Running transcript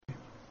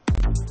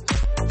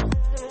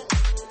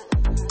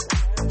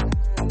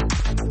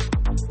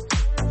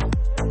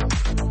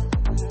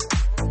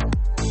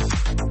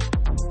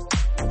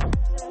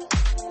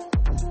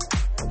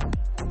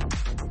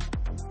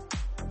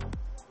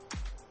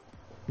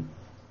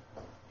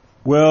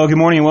Well, good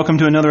morning and welcome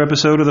to another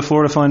episode of the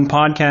Florida Fun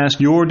Podcast,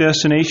 your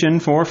destination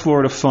for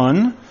Florida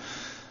fun.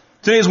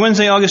 Today is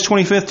Wednesday, August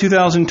 25th,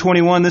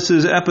 2021. This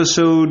is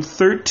episode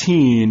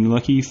 13,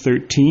 Lucky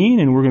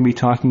 13, and we're going to be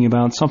talking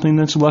about something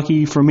that's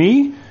lucky for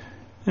me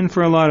and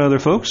for a lot of other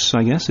folks,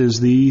 I guess, is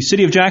the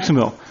city of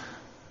Jacksonville.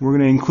 We're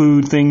going to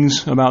include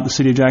things about the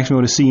city of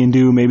Jacksonville to see and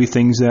do, maybe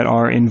things that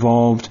are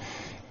involved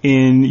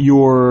in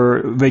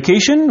your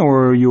vacation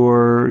or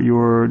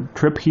your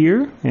trip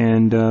here,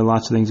 and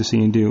lots of things to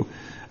see and do.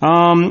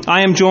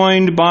 I am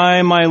joined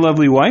by my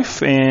lovely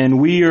wife,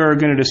 and we are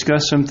going to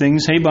discuss some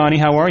things. Hey, Bonnie,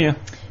 how are you?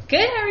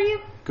 Good, how are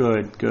you?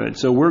 Good.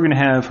 So we're going to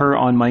have her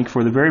on mic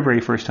for the very, very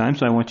first time,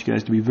 so I want you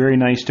guys to be very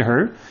nice to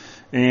her.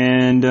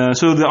 And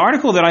so the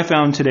article that I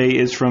found today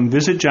is from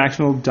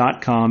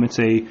visitjacksonville.com. It's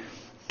a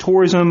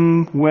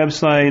tourism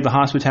website, the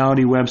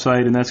hospitality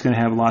website, and that's going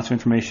to have lots of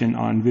information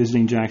on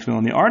visiting Jacksonville.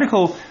 And the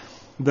article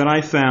that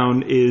I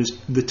found is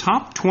the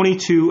top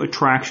 22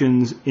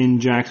 attractions in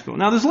Jacksonville.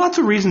 Now, there's lots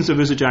of reasons to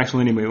visit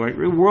Jacksonville anyway, right?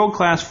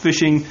 World-class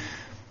fishing,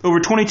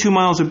 over 22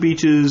 miles of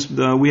beaches.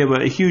 We have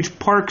a huge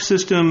park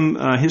system,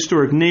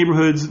 historic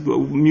neighborhoods,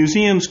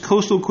 museums,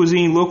 coastal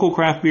cuisine, local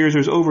craft beers.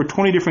 There's over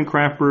 20 different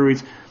craft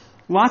breweries.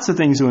 Lots of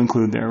things to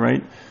include there,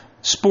 right?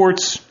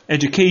 Sports,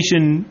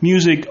 education,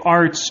 music,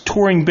 arts,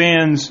 touring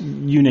bands,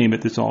 you name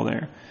it, it's all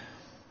there.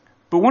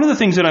 But one of the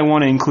things that I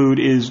want to include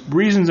is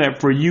reasons that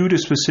for you to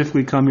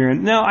specifically come here.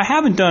 Now, I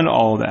haven't done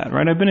all of that,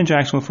 right? I've been in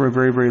Jacksonville for a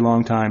very, very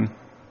long time.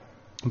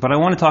 But I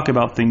want to talk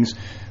about things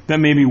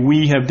that maybe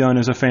we have done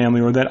as a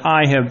family or that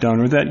I have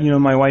done or that,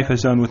 my wife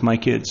has done with my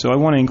kids. So I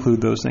want to include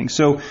those things.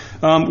 So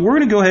we're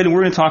going to go ahead and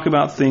we're going to talk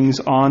about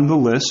things on the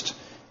list.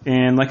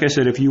 And like I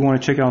said, if you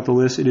want to check out the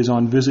list, it is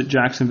on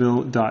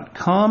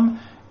visitjacksonville.com.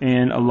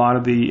 And a lot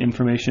of the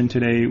information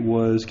today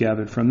was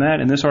gathered from that.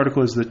 And this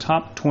article is the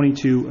top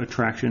 22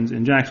 attractions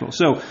in Jacksonville.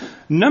 So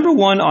number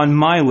one on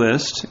my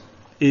list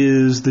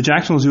is the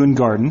Jacksonville Zoo and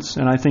Gardens.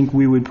 And I think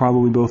we would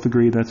probably both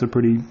agree that's a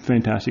pretty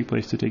fantastic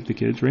place to take the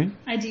kids, right?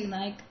 I do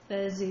like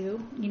the zoo,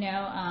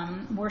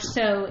 more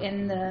so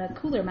in the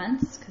cooler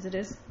months because it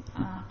is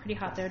pretty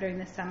hot there during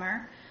the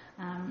summer.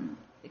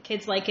 The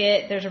kids like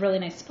it. There's a really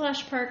nice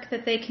splash park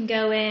that they can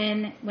go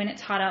in when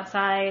it's hot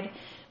outside,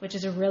 which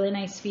is a really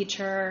nice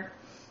feature.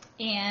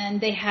 And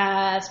they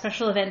have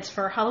special events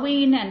for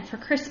Halloween and for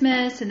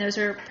Christmas, and those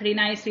are pretty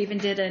nice. We even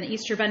did an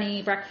Easter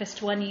Bunny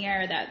breakfast one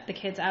year that the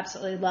kids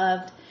absolutely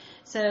loved.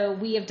 So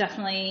we have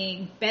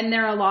definitely been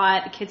there a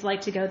lot. The kids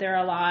like to go there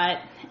a lot,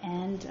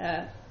 and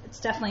it's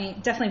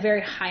definitely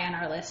very high on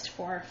our list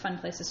for fun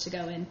places to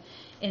go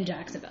in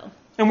Jacksonville.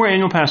 And we're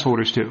annual pass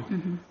holders too,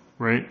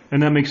 right?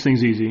 And that makes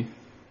things easy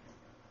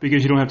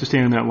because you don't have to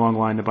stand in that long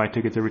line to buy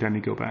tickets every time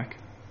you go back.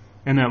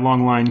 And that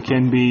long line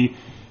can be...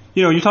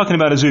 you're talking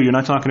about a zoo. You're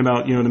not talking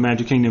about, the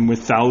Magic Kingdom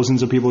with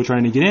thousands of people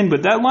trying to get in,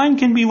 but that line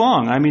can be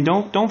long. I mean,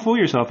 don't fool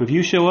yourself. If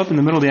you show up in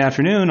the middle of the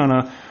afternoon on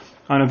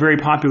a very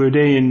popular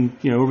day in,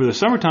 over the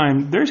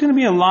summertime, there's going to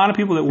be a lot of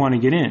people that want to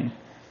get in.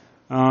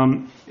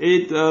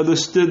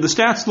 The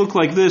stats look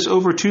like this: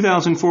 over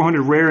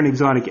 2,400 rare and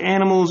exotic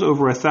animals,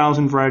 over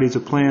 1,000 varieties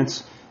of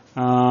plants,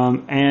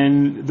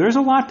 and there's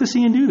a lot to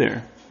see and do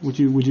there. Would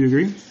you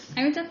agree?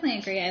 I would definitely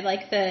agree. I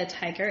like the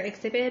tiger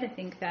exhibit. I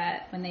think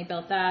that when they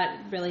built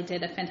that, really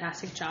did a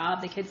fantastic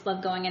job. The kids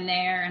love going in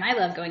there, and I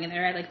love going in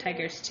there. I like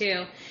tigers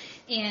too.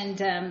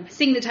 And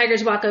seeing the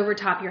tigers walk over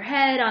top of your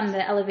head on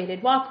the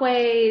elevated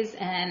walkways,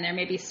 and they're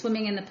maybe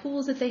swimming in the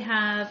pools that they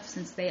have,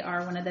 since they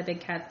are one of the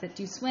big cats that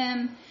do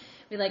swim.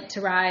 We like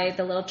to ride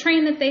the little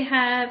train that they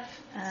have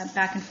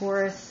back and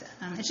forth.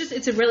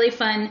 It's a really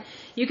fun,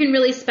 you can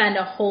really spend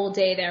a whole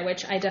day there,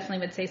 which I definitely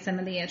would say some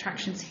of the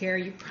attractions here,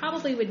 you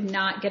probably would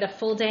not get a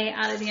full day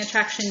out of the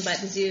attraction, but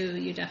the zoo,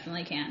 you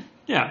definitely can.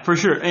 Yeah, for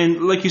sure.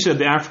 And like you said,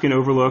 the African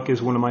Overlook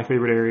is one of my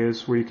favorite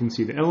areas where you can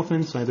see the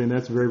elephants. I think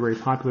that's a very, very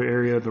popular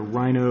area. The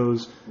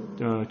rhinos,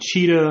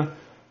 cheetah.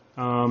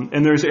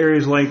 And there's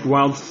areas like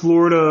Wild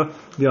Florida,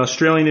 the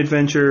Australian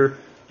Adventure,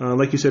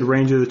 like you said,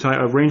 Range of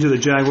the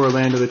Jaguar,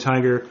 Land of the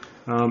Tiger.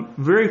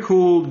 Very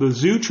cool. The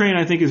zoo train,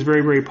 I think, is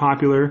very, very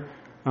popular.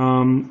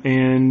 And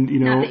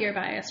not that you're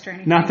biased or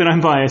anything. Not that I'm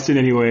biased in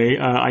any way.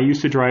 I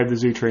used to drive the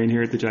zoo train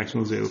here at the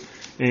Jacksonville Zoo,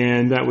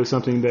 and that was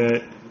something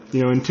that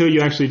until you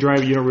actually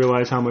drive it, you don't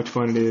realize how much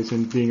fun it is,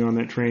 and being on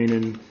that train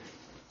and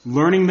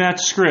learning that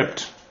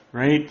script,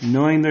 right?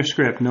 Knowing their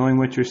script, knowing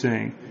what you're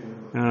saying.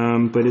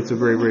 But it's a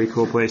very, very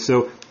cool place.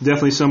 So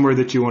definitely somewhere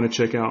that you want to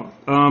check out.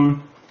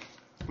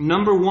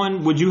 Number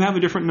one, would you have a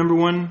different number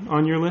one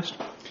on your list?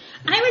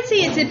 I would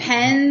say it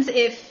depends.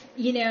 If,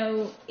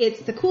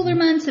 it's the cooler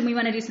months and we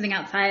want to do something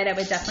outside, I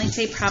would definitely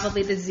say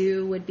probably the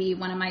zoo would be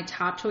one of my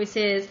top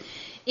choices.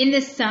 In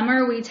the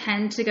summer, we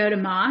tend to go to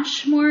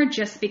Mosh more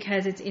just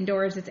because it's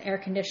indoors, it's air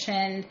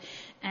conditioned,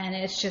 and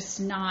it's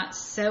just not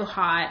so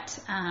hot.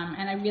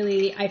 And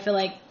I feel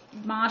like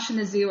Mosh and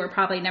the zoo are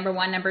probably number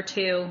one, number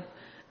two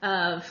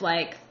of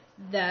like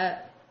the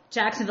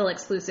Jacksonville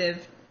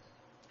exclusive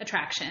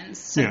attractions.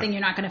 Something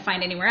you're not going to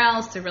find anywhere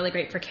else. They're really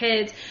great for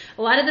kids.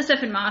 A lot of the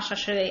stuff in Mosh,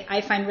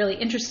 I find really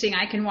interesting.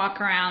 I can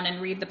walk around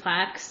and read the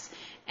plaques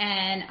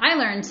And I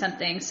learned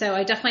something, so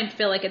I definitely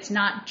feel like it's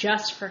not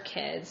just for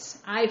kids.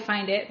 I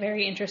find it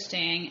very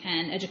interesting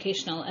and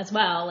educational as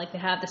well. Like they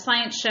have the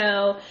science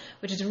show,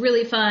 which is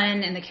really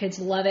fun, and the kids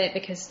love it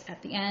because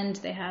at the end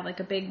they have like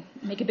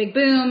make a big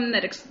boom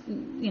that,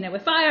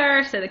 with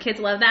fire, so the kids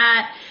love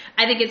that.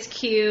 I think it's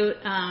cute.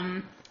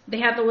 They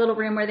have the little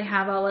room where they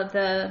have all of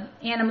the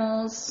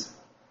animals.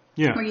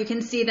 Yeah. Where you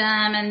can see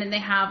them, and then they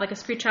have like a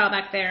screech owl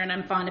back there, and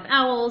I'm fond of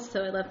owls,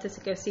 so I love to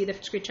go see the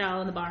screech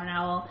owl and the barn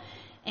owl.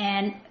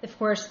 And, of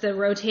course, the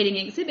rotating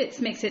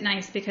exhibits makes it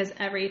nice because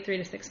every 3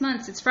 to 6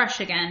 months it's fresh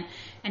again.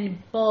 And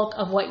bulk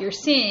of what you're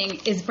seeing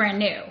is brand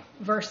new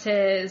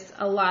versus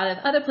a lot of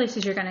other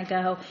places you're going to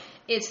go.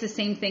 It's the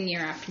same thing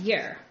year after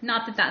year.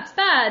 Not that that's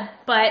bad,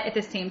 but at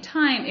the same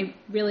time, I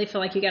really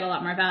feel like you get a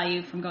lot more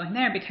value from going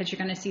there because you're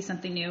going to see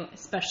something new,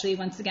 especially,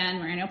 once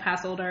again, we're annual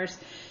pass holders.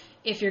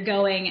 If you're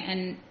going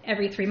and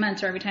every 3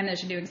 months or every time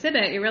there's a new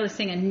exhibit, you're really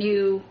seeing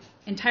a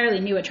entirely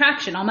new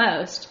attraction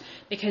almost,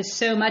 because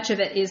so much of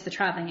it is the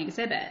traveling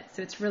exhibit.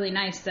 So it's really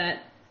nice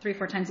that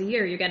 3-4 times a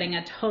year you're getting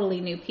a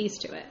totally new piece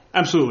to it.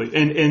 Absolutely.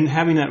 And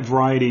having that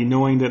variety,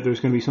 knowing that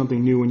there's going to be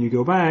something new when you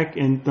go back,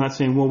 and not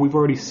saying, well, we've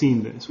already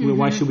seen this. Mm-hmm.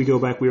 Why should we go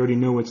back? We already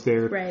know it's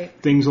there. Right.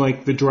 Things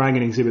like the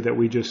dragon exhibit that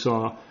we just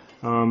saw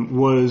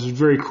was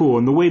very cool.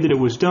 And the way that it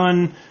was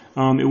done,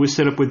 it was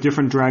set up with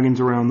different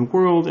dragons around the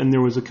world, and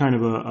there was a kind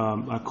of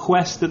a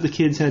quest that the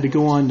kids had to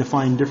go on to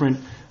find different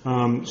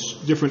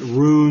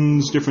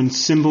runes, different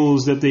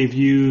symbols that they've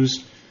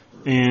used,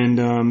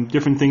 and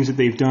different things that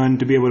they've done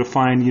to be able to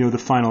find, the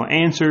final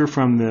answer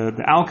from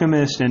the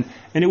alchemist. And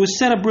it was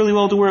set up really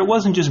well to where it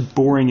wasn't just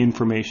boring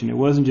information. It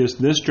wasn't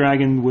just this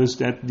dragon was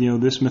that,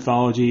 this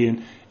mythology,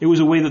 and it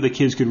was a way that the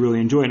kids could really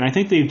enjoy it. And I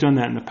think they've done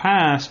that in the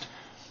past.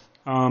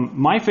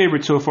 My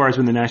favorite so far has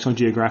been the National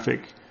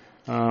Geographic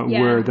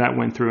where that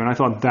went through, and I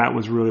thought that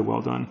was really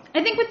well done.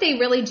 I think what they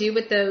really do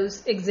with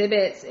those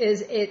exhibits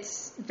is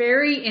it's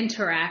very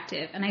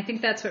interactive, and I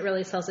think that's what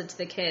really sells it to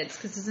the kids,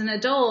 because as an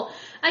adult,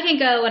 I can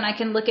go and I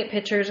can look at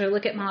pictures or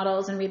look at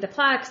models and read the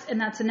plaques,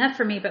 and that's enough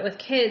for me, but with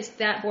kids,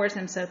 that bores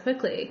them so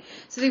quickly.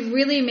 So they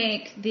really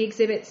make the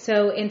exhibit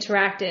so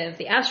interactive.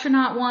 The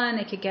astronaut one,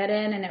 they could get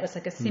in, and it was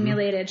like a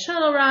simulated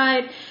shuttle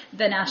ride.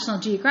 The National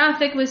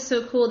Geographic was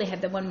so cool. They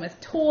had the one with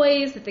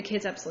toys that the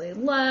kids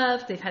absolutely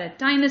loved. They've had a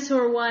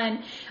dinosaur one.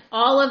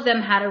 All of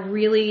them had a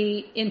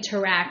really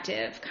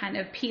interactive kind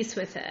of piece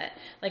with it.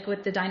 Like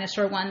with the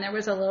dinosaur one, there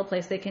was a little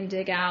place they can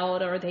dig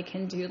out, or they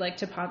can do like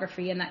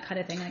topography and that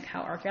kind of thing, like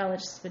how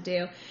archaeologists would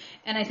do.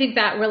 And I think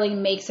that really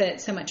makes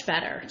it so much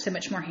better, so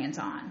much more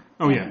hands-on.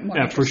 Oh,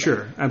 yeah, for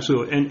sure.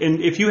 Absolutely.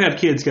 And if you have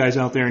kids, guys,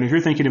 out there, and if you're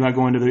thinking about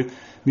going to the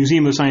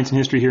Museum of Science and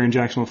History here in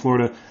Jacksonville,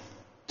 Florida,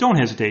 don't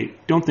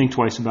hesitate. Don't think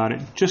twice about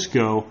it. Just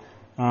go.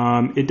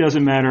 It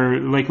doesn't matter,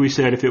 like we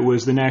said, if it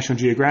was the National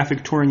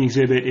Geographic touring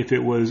exhibit, if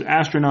it was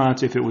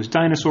astronauts, if it was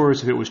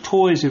dinosaurs, if it was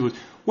toys, if it was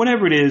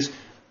whatever it is.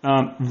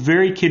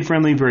 Very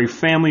kid-friendly, very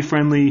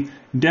family-friendly,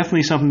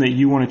 definitely something that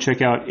you want to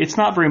check out. It's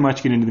not very much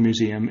to get into the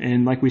museum,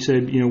 and like we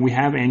said, we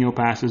have annual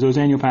passes. Those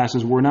annual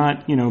passes were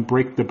not,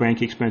 break the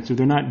bank expensive.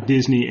 They're not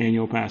Disney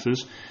annual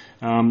passes.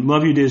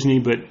 Love you, Disney,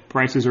 but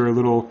prices are a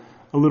little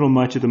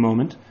much at the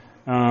moment.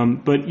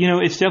 But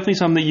it's definitely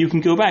something that you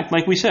can go back,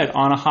 like we said,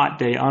 on a hot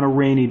day, on a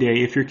rainy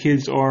day. If your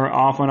kids are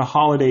off on a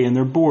holiday and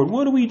they're bored,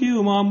 what do we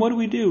do, Mom? What do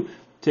we do?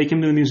 Take them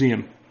to the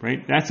museum,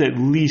 right? That's at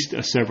least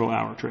a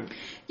several-hour trip.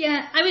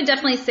 Yeah, I would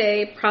definitely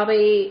say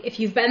probably if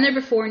you've been there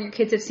before and your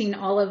kids have seen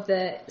all of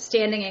the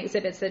standing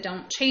exhibits that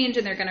don't change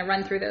and they're going to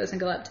run through those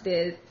and go up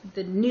to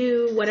the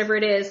new whatever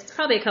it is, it's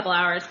probably a couple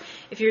hours.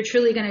 If you're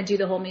truly going to do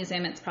the whole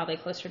museum, it's probably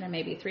closer to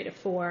maybe 3 to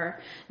 4.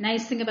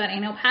 Nice thing about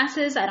annual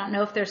passes, I don't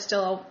know if they're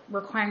still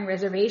requiring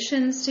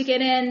reservations to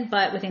get in,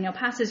 but with annual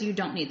passes, you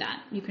don't need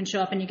that. You can show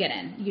up and you get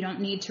in. You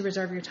don't need to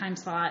reserve your time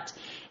slot.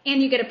 And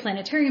you get a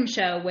planetarium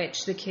show,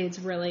 which the kids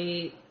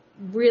really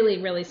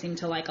seem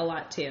to like a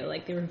lot too.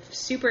 Like they were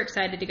super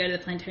excited to go to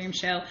the planetarium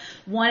show.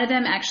 One of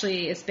them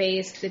actually is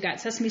based, they've got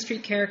Sesame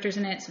Street characters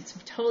in it, so it's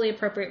totally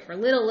appropriate for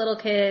little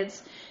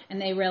kids, and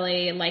they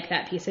really like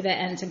that piece of it.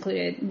 And it's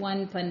included,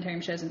 one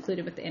planetarium show is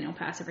included with the annual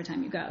pass every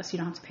time you go, so you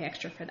don't have to pay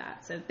extra for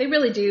that. So they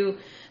really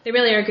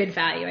are good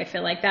value. I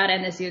feel like that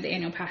and the zoo, the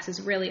annual passes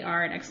really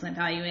are an excellent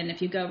value, and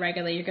if you go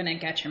regularly, you're going to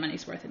get your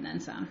money's worth and then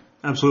some.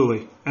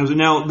 Absolutely.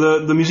 Now,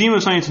 the Museum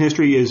of Science and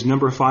History is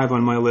number 5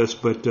 on my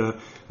list, but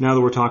now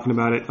that we're talking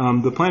about it,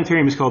 the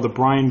planetarium is called the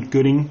Brian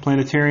Gooding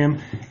Planetarium.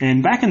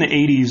 And back in the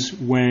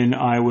 80s, when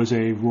I was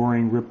a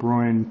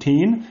rip-roaring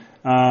teen,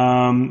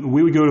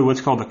 we would go to what's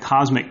called the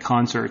Cosmic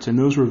Concerts, and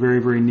those were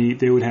very, very neat.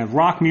 They would have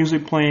rock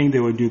music playing. They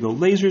would do the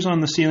lasers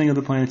on the ceiling of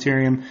the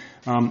planetarium.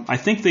 I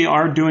think they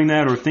are doing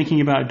that or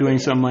thinking about doing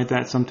something like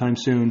that sometime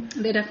soon.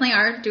 They definitely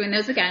are doing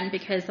those again,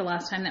 because the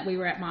last time that we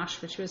were at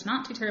Mosh, which was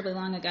not too terribly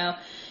long ago,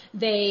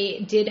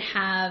 they did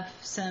have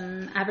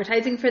some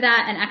advertising for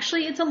that, and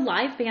actually it's a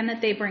live band that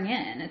they bring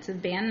in. It's a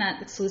band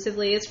that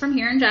exclusively is from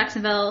here in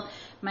Jacksonville,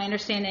 my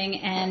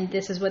understanding, and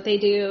this is what they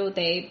do.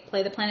 They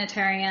play the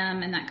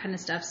planetarium and that kind of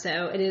stuff,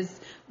 so it is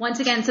once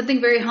again,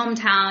 something very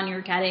hometown. You're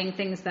getting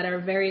things that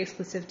are very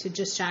exclusive to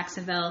just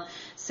Jacksonville.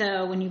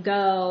 So when you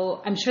go,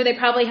 I'm sure they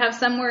probably have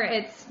somewhere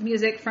it's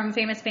music from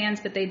famous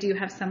bands, but they do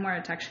have somewhere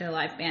it's actually a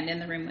live band in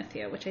the room with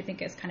you, which I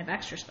think is kind of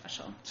extra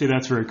special. See,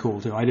 that's very cool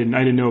too. I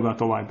didn't know about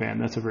the live band.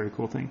 That's a very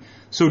cool thing.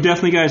 So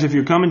definitely, guys, if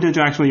you're coming to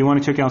Jacksonville, you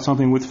want to check out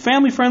something with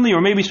family friendly,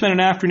 or maybe spend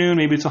an afternoon.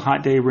 Maybe it's a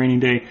hot day,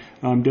 raining day.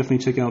 Definitely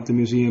check out the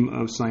Museum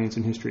of Science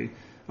and History.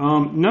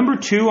 Number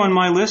 2 on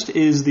my list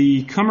is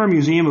the Cummer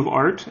Museum of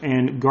Art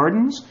and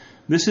Gardens.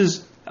 This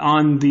is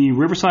on the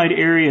Riverside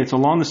area. It's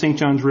along the St.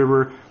 Johns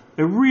River.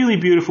 A really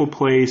beautiful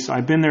place.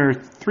 I've been there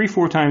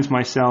 3-4 times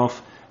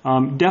myself.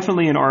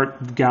 Definitely an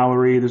art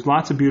gallery. There's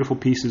lots of beautiful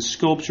pieces,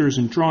 sculptures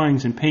and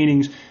drawings and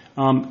paintings.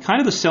 Kind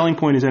of the selling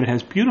point is that it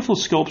has beautiful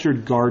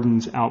sculptured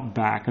gardens out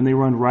back, and they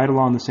run right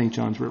along the St.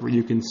 Johns River.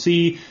 You can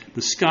see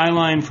the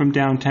skyline from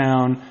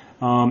downtown.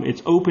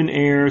 It's open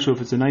air, so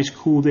if it's a nice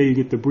cool day, you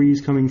get the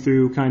breeze coming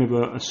through, kind of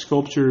a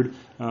sculptured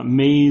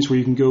maze where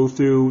you can go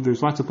through.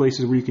 There's lots of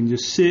places where you can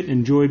just sit,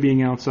 enjoy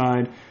being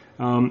outside.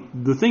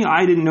 The thing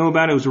I didn't know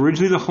about, it was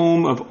originally the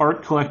home of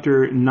art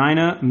collector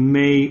Nina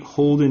May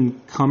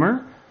Holden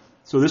Cummer.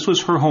 So this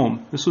was her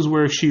home. This was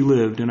where she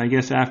lived, and I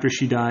guess after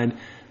she died,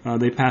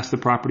 they passed the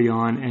property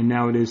on, and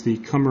now it is the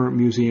Cummer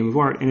Museum of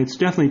Art, and it's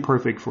definitely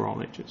perfect for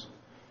all ages.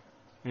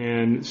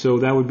 And so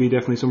that would be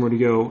definitely somewhere to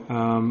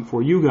go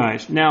for you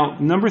guys. Now,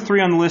 number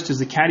 3 on the list is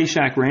the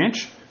Caddyshack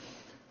Ranch.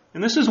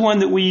 And this is one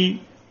that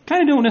we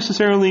kind of don't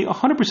necessarily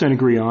 100%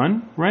 agree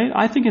on, right?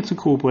 I think it's a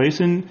cool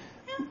place. And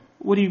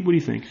what do you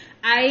think?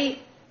 I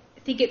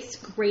think it's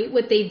great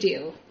what they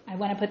do. I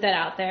want to put that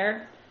out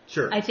there.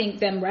 Sure. I think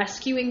them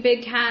rescuing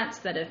big cats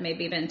that have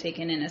maybe been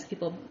taken in as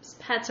people's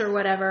pets or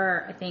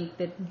whatever, I think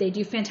that they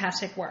do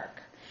fantastic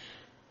work.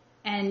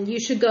 And you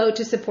should go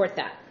to support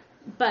that.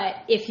 But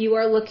if you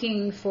are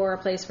looking for a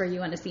place where you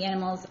want to see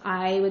animals,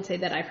 I would say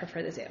that I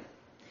prefer the zoo.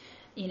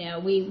 You know,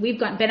 we've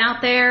been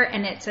out there,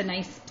 and it's a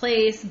nice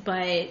place,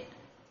 but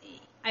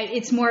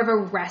it's more of a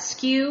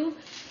rescue.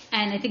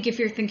 And I think if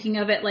you're thinking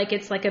of it like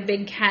it's like a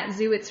big cat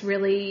zoo, it's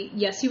really,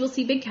 yes, you will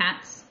see big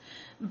cats.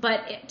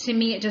 But to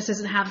me, it just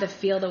doesn't have the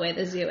feel the way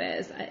the zoo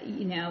is,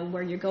 you know,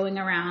 where you're going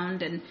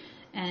around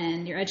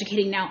and you're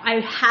educating. Now,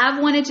 I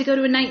have wanted to go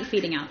to a night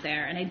feeding out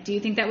there, and I do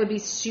think that would be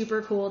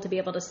super cool to be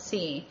able to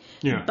see.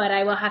 Yeah. But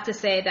I will have to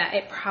say that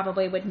it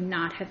probably would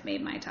not have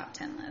made my top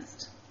 10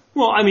 list.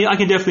 Well, I mean, I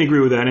can definitely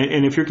agree with that.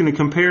 And if you're going to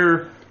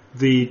compare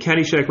the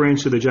Caddyshack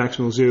Ranch to the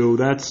Jacksonville Zoo,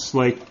 that's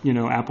like, you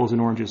know, apples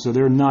and oranges. So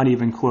they're not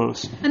even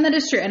close. And that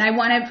is true. And I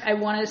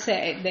want to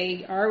say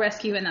they are a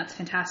rescue, and that's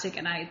fantastic.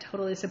 And I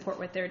totally support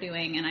what they're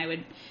doing. And I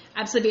would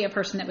absolutely be a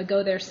person that would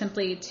go there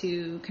simply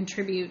to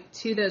contribute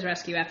to those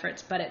rescue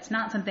efforts. But it's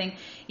not something,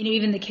 you know,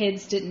 even the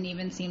kids didn't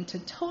even seem to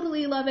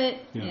totally love it.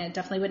 Yeah. You know, it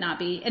definitely would not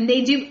be. And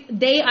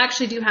they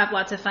actually do have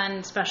lots of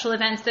fun special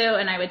events, though.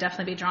 And I would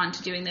definitely be drawn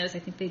to doing those. I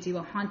think they do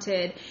a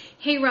haunted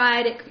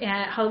hayride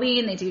at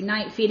Halloween. They do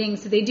night feeding.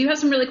 So they do have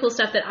some really cool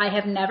stuff that I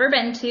have never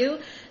been to.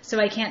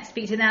 So I can't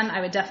speak to them. I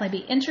would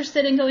definitely be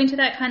interested in going to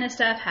that kind of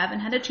stuff.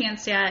 Haven't had a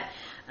chance yet.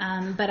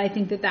 But I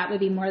think that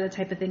would be more the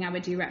type of thing I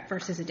would do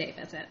versus a day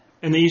visit.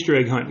 And the Easter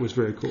egg hunt was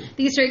very cool.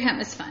 The Easter egg hunt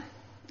was fun.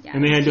 Yeah,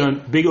 and they had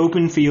done big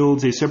open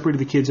fields. They separated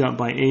the kids out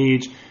by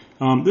age.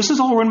 This is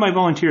all run by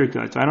volunteer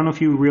guys. I don't know if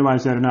you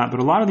realize that or not,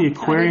 but a lot of the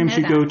aquariums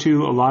you go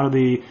to, a lot of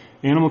the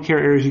animal care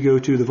areas you go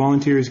to, the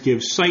volunteers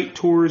give site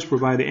tours,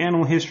 provide the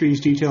animal histories,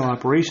 detail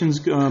operations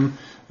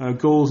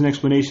goals and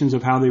explanations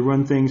of how they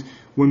run things.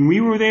 When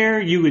we were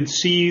there, you would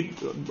see,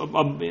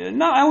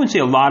 I wouldn't say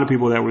a lot of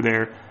people that were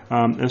there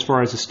as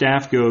far as the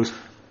staff goes,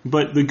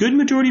 but the good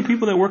majority of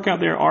people that work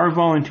out there are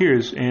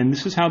volunteers, and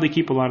this is how they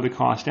keep a lot of the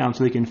costs down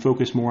so they can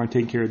focus more on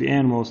taking care of the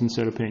animals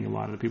instead of paying a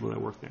lot of the people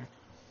that work there.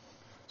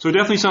 So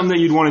definitely something that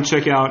you'd want to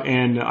check out,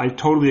 and I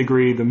totally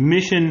agree. The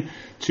mission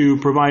to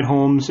provide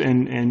homes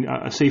and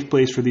a safe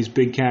place for these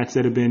big cats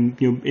that have been,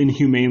 you know,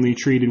 inhumanely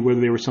treated,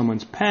 whether they were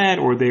someone's pet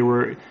or they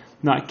were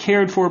not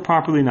cared for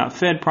properly, not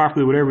fed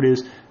properly, whatever it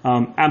is,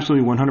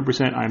 absolutely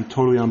 100%. I'm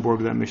totally on board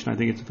with that mission. I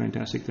think it's a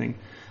fantastic thing.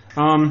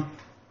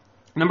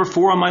 Number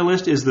 4 on my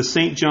list is the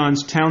St.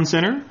 John's Town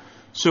Center.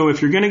 So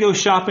if you're going to go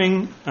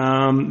shopping,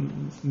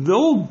 the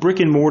old brick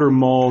and mortar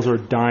malls are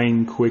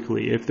dying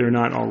quickly if they're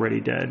not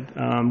already dead.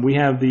 We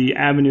have the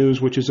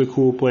Avenues, which is a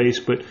cool place,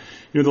 but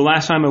you know, the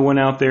last time I went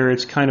out there,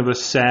 it's kind of a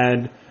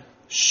sad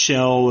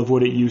shell of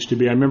what it used to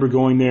be. I remember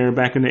going there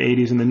back in the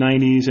 80s and the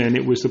 90s, and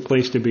it was the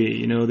place to be.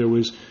 You know, there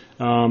was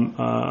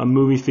a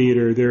movie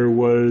theater, there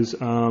was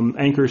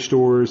anchor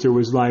stores, there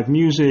was live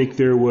music,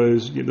 there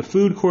was, you know, the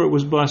food court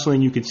was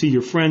bustling. You could see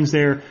your friends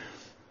there.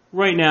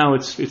 Right now,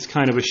 it's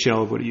kind of a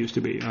shell of what it used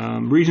to be.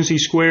 Regency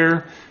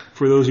Square,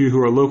 for those of you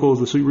who are local,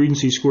 the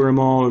Regency Square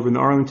Mall over in the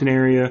Arlington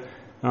area.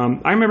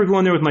 I remember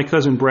going there with my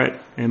cousin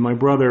Brett and my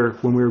brother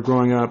when we were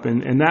growing up,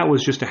 and that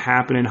was just a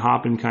happening,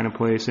 hopping kind of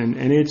place, and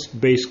it's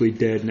basically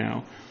dead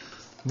now.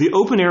 The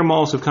open-air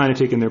malls have kind of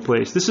taken their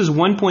place. This is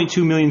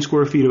 1.2 million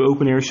square feet of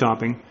open-air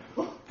shopping,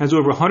 has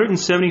over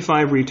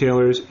 175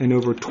 retailers and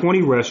over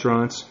 20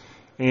 restaurants.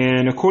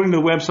 And according to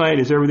the website,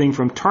 it's everything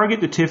from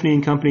Target to Tiffany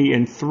and Company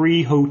and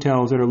 3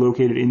 hotels that are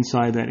located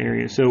inside that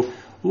area. So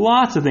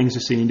lots of things to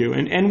see and do.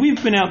 And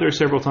we've been out there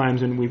several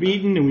times, and we've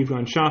eaten, and we've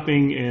gone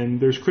shopping, and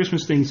there's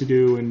Christmas things to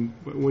do. And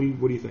what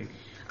do you think?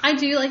 I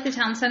do like the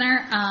town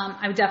center.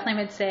 I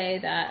definitely would say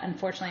that,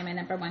 unfortunately, my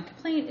number one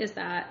complaint is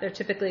that there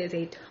typically is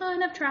a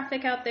ton of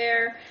traffic out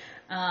there.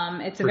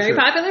 It's a very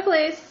popular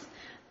place.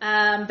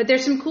 But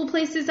there's some cool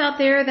places out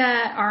there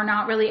that are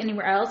not really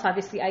anywhere else.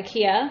 Obviously,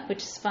 IKEA,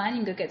 which is fun.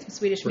 You can go get some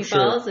Swedish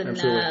meatballs and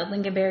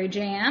lingonberry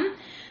jam.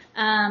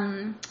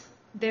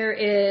 There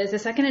is a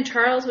Second and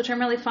Charles, which I'm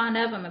really fond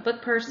of. I'm a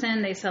book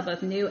person. They sell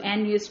both new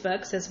and used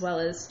books, as well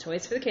as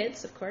toys for the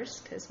kids, of course,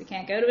 because we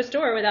can't go to a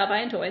store without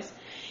buying toys.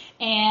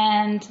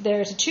 And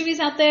there's a Chewy's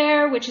out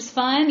there, which is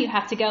fun. You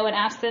have to go and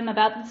ask them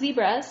about the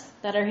zebras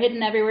that are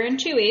hidden everywhere in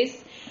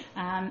Chewy's.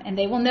 And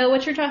they will know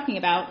what you're talking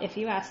about if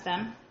you ask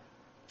them.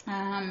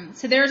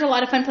 So there's a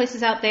lot of fun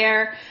places out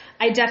there.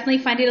 I definitely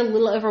find it a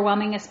little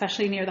overwhelming,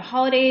 especially near the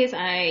holidays.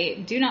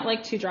 I do not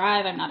like to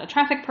drive. I'm not a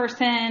traffic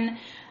person.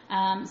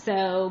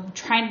 So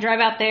trying to drive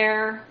out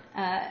there,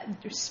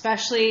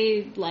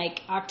 especially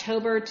like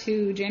October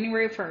to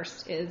January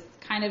 1st is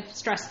kind of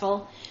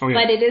stressful. Oh,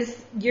 yeah.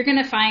 But you're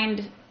going to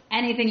find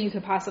anything you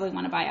could possibly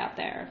want to buy out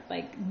there.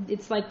 Like,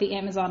 it's like the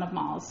Amazon of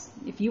malls.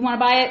 If you want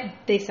to buy it,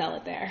 they sell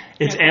it there.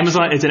 It's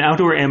Amazon. It's an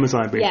outdoor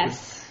Amazon, basically.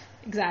 Yes,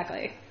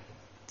 exactly.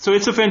 So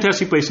it's a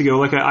fantastic place to go.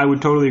 Like, I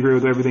would totally agree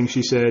with everything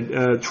she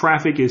said.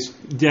 Traffic is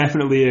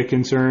definitely a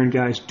concern,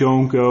 guys.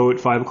 Don't go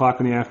at 5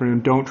 o'clock in the afternoon.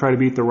 Don't try to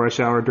beat the rush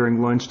hour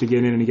during lunch to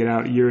get in and get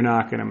out. You're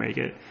not going to make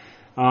it.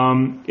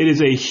 It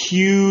is a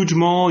huge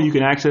mall. You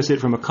can access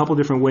it from a couple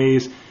different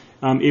ways.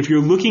 If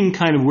you're looking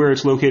kind of where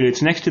it's located,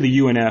 it's next to the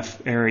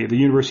UNF area, the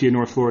University of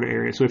North Florida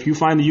area. So if you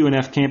find the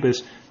UNF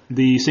campus,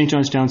 the St.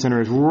 John's Town Center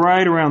is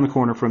right around the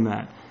corner from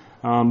that.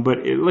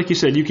 Like you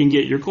said, you can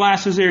get your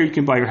glasses there, you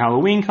can buy your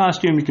Halloween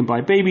costume, you can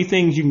buy baby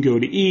things, you can go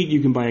to eat,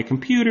 you can buy a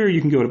computer, you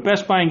can go to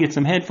Best Buy and get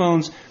some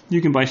headphones,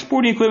 you can buy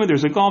sporting equipment,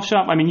 there's a golf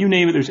shop, I mean, you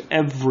name it, there's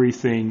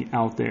everything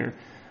out there.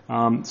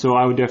 So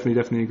I would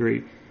definitely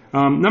agree.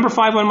 Number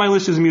 5 on my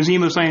list is the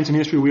Museum of Science and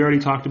History. We already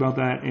talked about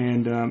that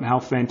and how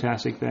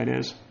fantastic that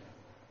is.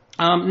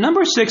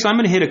 Number 6, I'm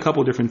going to hit a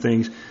couple different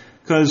things,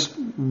 because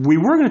we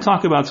were going to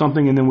talk about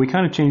something and then we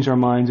kind of changed our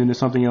minds into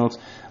something else.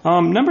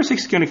 Number 6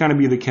 is going to kind of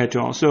be the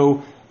catch-all.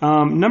 So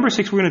number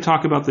 6, we're going to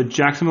talk about the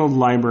Jacksonville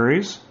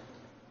libraries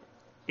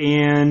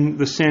and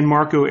the San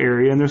Marco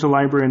area, and there's a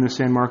library in the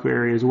San Marco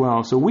area as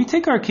well. So we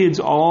take our kids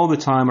all the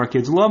time. Our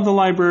kids love the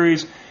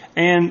libraries,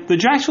 and the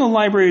Jacksonville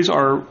libraries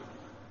are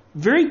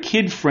very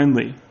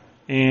kid-friendly,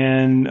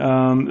 and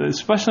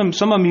especially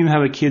some of them even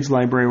have a kids'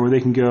 library where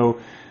they can go.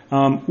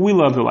 We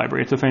love the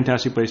library. It's a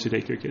fantastic place to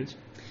take your kids.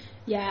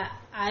 Yeah,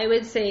 I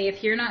would say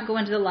if you're not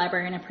going to the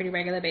library on a pretty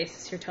regular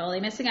basis, you're totally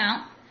missing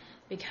out,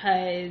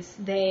 because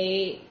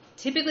they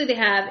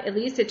have at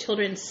least a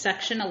children's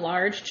section, a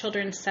large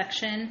children's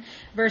section,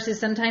 versus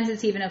sometimes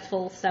it's even a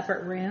full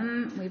separate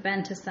room. We've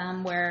been to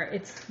some where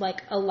it's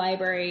like a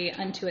library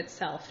unto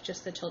itself,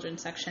 just the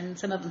children's section.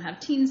 Some of them have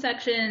teen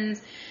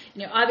sections.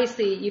 You know,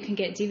 obviously you can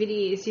get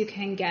DVDs, you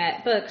can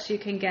get books, you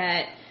can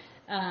get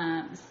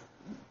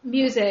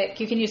music,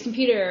 you can use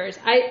computers.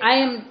 I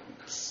am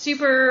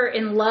super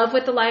in love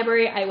with the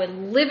library. I would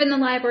live in the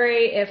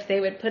library if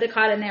they would put a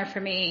cot in there for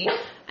me.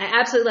 I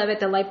absolutely love it.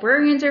 The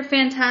librarians are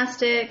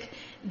fantastic.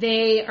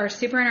 They are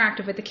super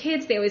interactive with the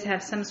kids. They always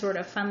have some sort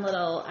of fun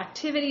little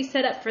activity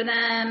set up for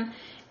them.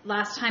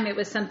 Last time it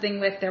was something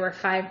with there were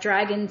 5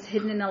 dragons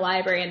hidden in the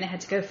library and they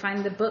had to go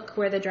find the book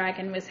where the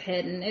dragon was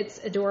hidden. It's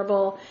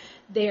adorable.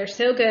 They are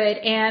so good.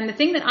 And the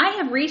thing that I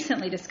have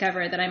recently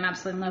discovered that I'm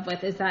absolutely in love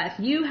with is that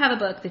if you have a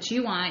book that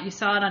you want, you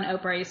saw it on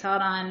Oprah, you saw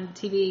it on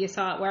TV, you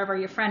saw it wherever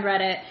your friend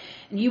read it,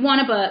 and you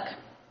want a book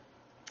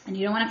and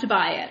you don't want to have to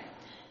buy it,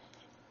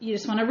 you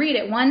just want to read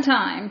it one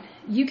time,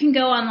 you can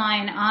go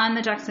online on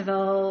the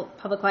Jacksonville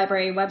Public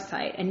Library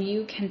website and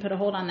you can put a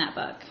hold on that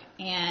book.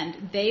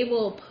 And they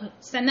will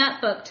send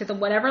that book to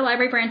whatever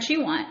library branch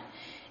you want.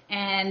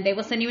 And they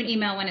will send you an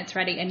email when it's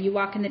ready. And you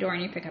walk in the door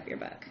and you pick up your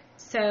book.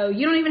 So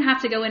you don't even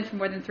have to go in for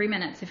more than 3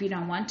 minutes if you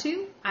don't want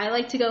to. I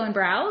like to go and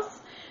browse.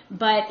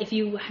 But if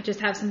you just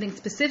have something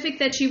specific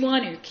that you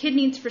want or your kid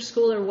needs for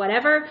school or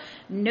whatever,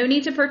 no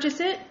need to purchase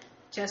it.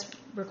 Just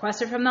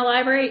request it from the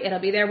library. It'll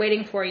be there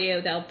waiting for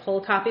you. They'll pull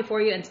a copy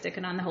for you and stick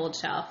it on the hold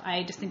shelf.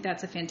 I just think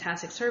that's a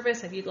fantastic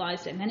service. I've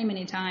utilized it many,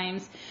 many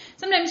times.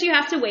 Sometimes you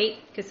have to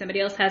wait because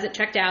somebody else has it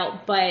checked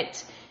out,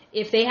 but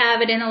if they have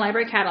it in the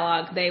library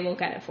catalog, they will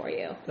get it for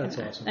you. That's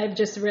awesome.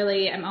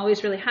 I'm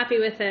always really happy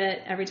with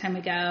it. Every time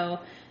we go,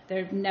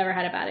 they've never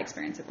had a bad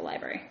experience at the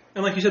library.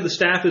 And like you said, the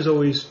staff is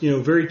always,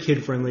 very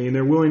kid friendly, and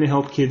they're willing to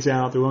help kids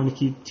out. They're willing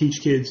to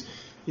teach kids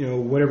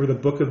whatever the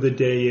book of the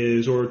day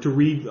is, or to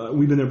read.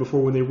 We've been there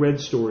before when they read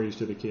stories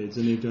to the kids,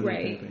 and they've done that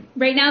kind of thing.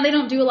 Right now, they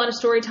don't do a lot of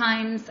story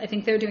times. I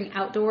think they're doing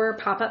outdoor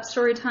pop-up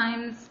story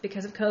times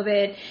because of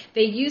COVID.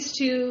 They used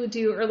to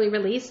do early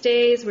release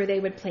days where they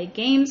would play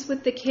games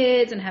with the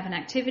kids and have an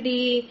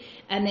activity.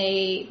 And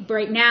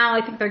right now,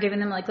 I think they're giving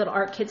them like little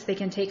art kits they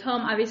can take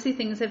home. Obviously,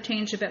 things have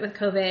changed a bit with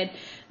COVID,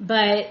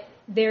 but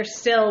they're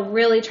still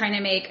really trying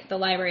to make the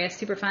library a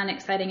super fun,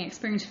 exciting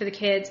experience for the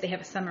kids. They have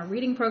a summer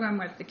reading program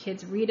where if the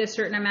kids read a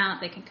certain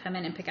amount, they can come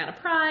in and pick out a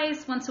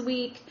prize once a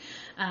week.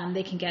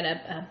 They can get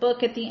a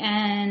book at the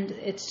end.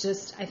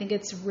 I think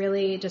it's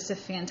really just a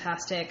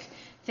fantastic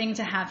thing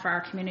to have for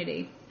our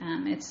community.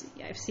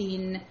 I've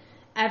seen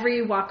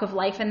every walk of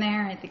life in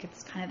there. I think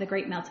it's kind of the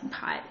great melting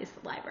pot is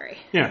the library.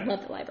 Yeah. I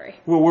love the library.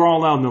 Well, we're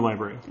all allowed in the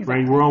library, exactly.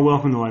 Right? We're all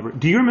welcome in the library.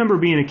 Do you remember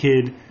being a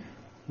kid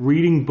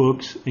reading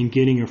books and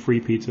getting a free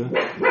pizza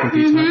from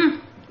Pizza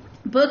Hut?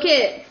 Book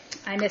It.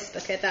 I miss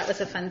Book It. That was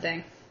a fun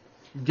thing.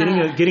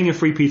 Getting a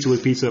free pizza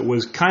with Pizza Hut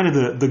was kind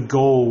of the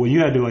goal when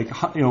you had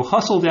to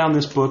hustle down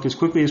this book as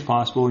quickly as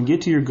possible and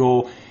get to your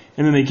goal.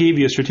 And then they gave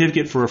you a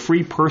certificate for a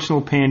free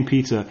personal pan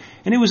pizza.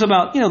 And it was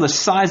about, the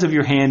size of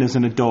your hand as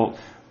an adult.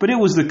 But it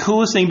was the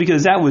coolest thing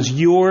because that was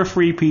your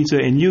free pizza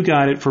and you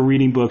got it for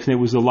reading books, and it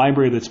was the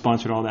library that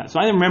sponsored all that. So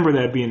I remember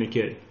that being a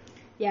kid.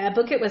 Yeah,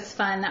 Book It was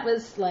fun. That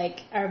was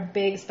like our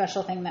big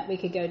special thing that we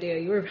could go do.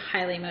 You were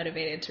highly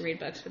motivated to read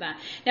books for that.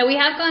 Now, we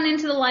have gone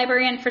into the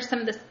library, and for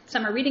some of the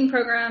summer reading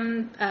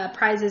program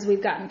prizes,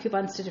 we've gotten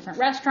coupons to different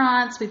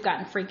restaurants. We've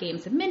gotten free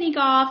games of mini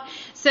golf.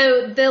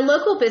 So the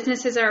local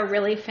businesses are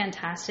really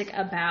fantastic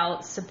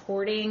about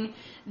supporting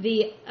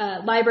the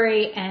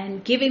library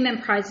and giving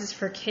them prizes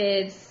for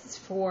kids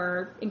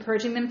for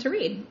encouraging them to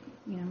read,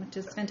 which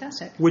is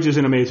fantastic. Which is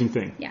an amazing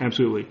thing. Yeah.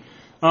 Absolutely.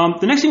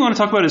 The next thing we want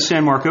to talk about is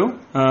San Marco.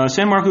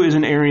 San Marco is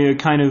an area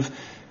kind of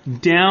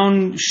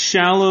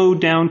shallow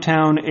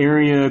downtown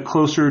area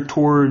closer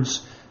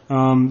towards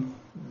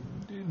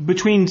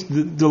between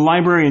the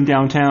library and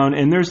downtown,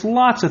 and there's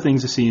lots of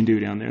things to see and do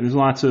down there.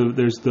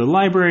 There's the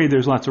library,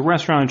 there's lots of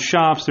restaurants,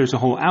 shops, there's a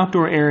whole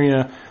outdoor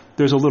area,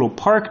 there's a little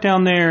park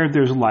down there,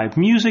 there's live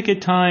music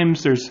at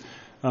times, there's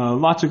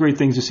lots of great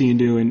things to see and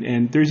do,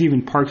 and there's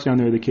even parks down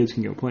there the kids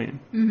can go play in.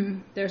 Mm-hmm.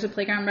 There's a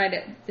playground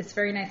it's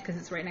very nice because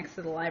it's right next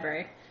to the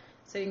library.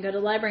 So you can go to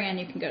the library and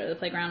you can go to the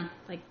playground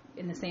like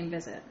in the same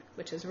visit,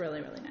 which is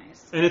really, really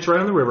nice. And it's right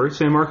on the river.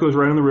 San Marco is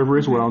right on the river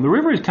as well. And the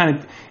river is kind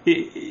of,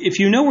 if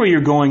you know where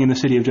you're going in the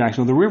city of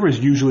Jacksonville, the river is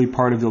usually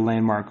part of the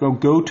landmark.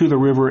 Go to the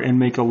river and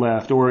make a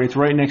left, or it's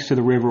right next to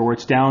the river, or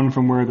it's down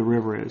from where the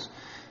river is.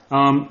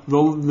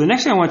 The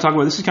next thing I want to talk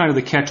about, this is kind of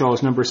the catch-all,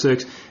 is number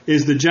 6,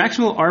 is the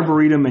Jacksonville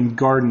Arboretum and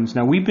Gardens.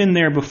 Now, we've been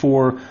there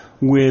before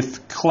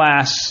with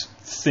class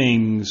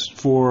things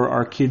for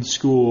our kids'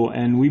 school,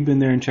 and we've been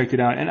there and checked it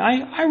out. And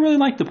I really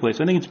like the place.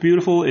 I think it's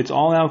beautiful. It's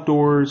all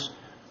outdoors.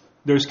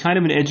 There's kind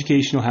of an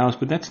educational house,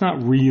 but that's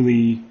not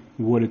really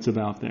what it's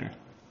about there.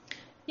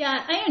 Yeah,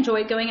 I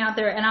enjoyed going out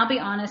there, and I'll be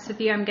honest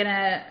with you, I'm going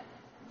to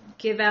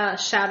give a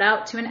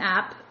shout-out to an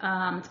app.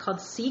 It's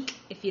called Seek.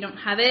 If you don't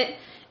have it,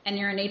 and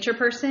you're a nature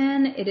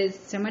person, it is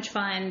so much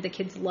fun. The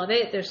kids love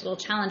it. There's little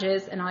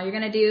challenges, and all you're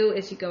going to do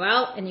is you go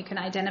out and you can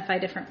identify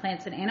different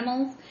plants and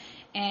animals,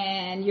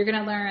 and you're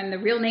going to learn the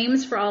real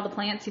names for all the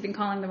plants you've been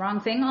calling the wrong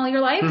thing all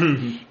your life.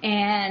 Mm-hmm.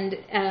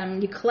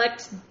 And you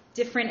collect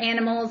different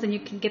animals, and you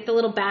can get the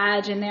little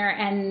badge in there,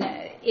 and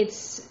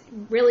it's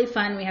really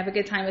fun. We have a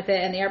good time with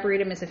it, and the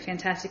Arboretum is a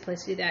fantastic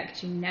place to do that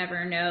because you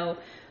never know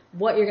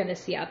what you're going to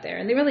see out there.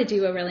 And they really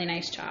do a really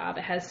nice job.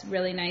 It has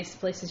really nice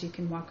places you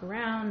can walk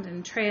around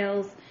and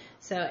trails.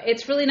 So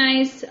it's really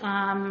nice.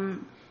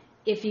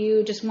 If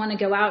you just want to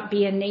go out,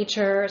 be in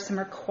nature,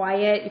 somewhere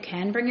quiet, you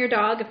can bring your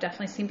dog. I've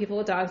definitely seen people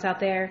with dogs out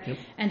there. Yep.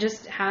 And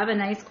just have a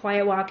nice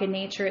quiet walk in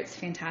nature. It's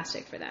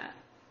fantastic for that.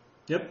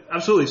 Yep,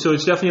 absolutely. So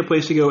it's definitely a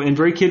place to go, and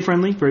very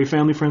kid-friendly, very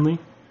family-friendly.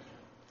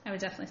 I would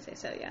definitely say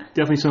so, yeah.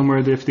 Definitely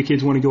somewhere that if the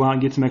kids want to go out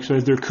and get some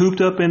exercise, they're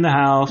cooped up in the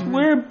house. Mm-hmm.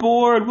 We're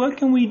bored. What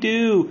can we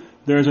do?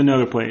 There's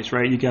another place,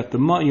 right? You got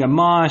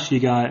Mosh, you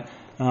got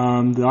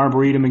the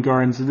Arboretum and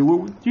Gardens.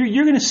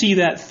 You're going to see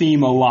that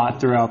theme a lot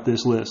throughout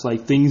this list,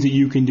 like things that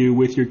you can do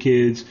with your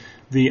kids,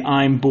 the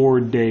I'm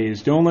bored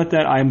days. Don't let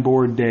that I'm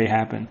bored day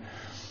happen.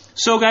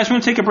 So, guys, we're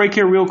going to take a break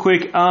here real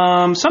quick.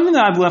 Something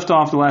that I've left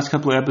off the last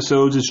couple of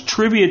episodes is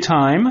trivia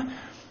time.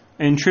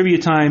 And trivia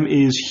time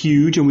is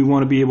huge, and we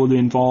want to be able to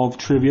involve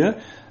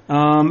trivia.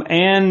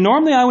 And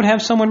normally I would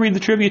have someone read the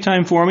trivia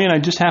time for me, and I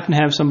just happen to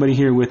have somebody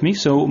here with me,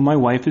 so my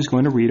wife is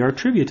going to read our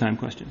trivia time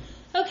question.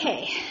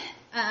 Okay.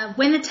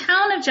 When the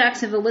town of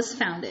Jacksonville was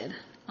founded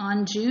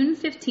on June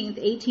 15th,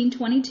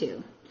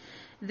 1822,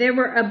 there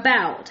were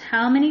about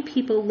how many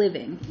people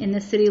living in the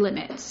city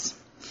limits?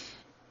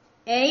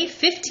 A,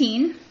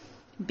 15,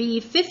 B,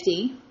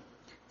 50,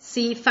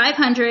 C,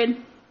 500,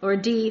 or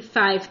D,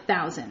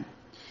 5,000.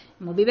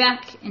 And we'll be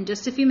back in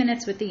just a few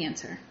minutes with the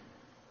answer.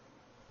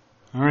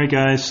 All right,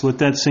 guys, let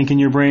that sink in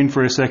your brain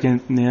for a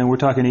second. Yeah, we're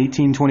talking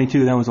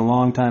 1822. That was a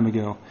long time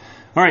ago.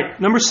 All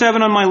right, number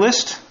 7 on my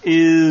list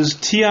is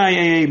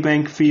TIAA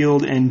Bank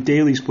Field and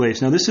Daly's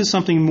Place. Now, this is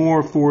something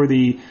more for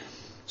the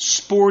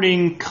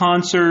sporting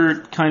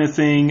concert kind of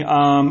thing.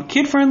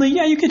 Kid-friendly,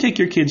 yeah, you can take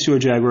your kids to a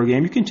Jaguar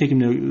game. You can take them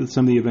to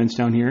some of the events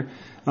down here.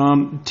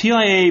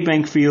 TIAA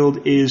Bank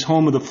Field is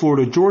home of the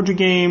Florida-Georgia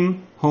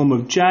game, home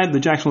of the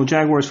Jacksonville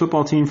Jaguars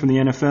football team from the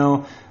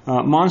NFL.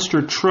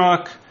 Monster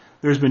Truck.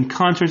 There's been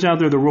concerts out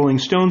there. The Rolling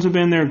Stones have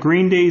been there.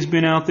 Green Day's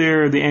been out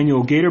there. The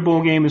annual Gator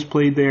Bowl game is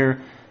played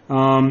there.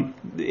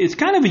 It's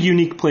kind of a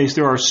unique place.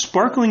 There are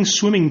sparkling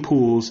swimming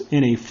pools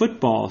in a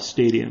football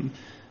stadium.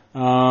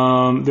 There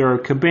are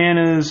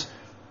cabanas.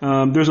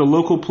 There's a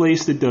local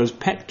place that does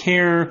pet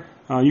care.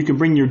 You can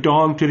bring your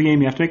dog to the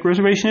game. You have to make a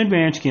reservation in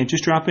advance. You can't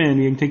just drop in.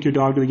 You can take your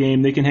dog to the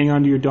game. They can hang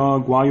on to your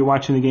dog while you're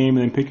watching the game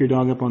and then pick your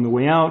dog up on the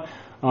way out.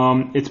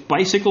 It's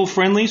bicycle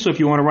friendly, so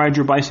if you want to ride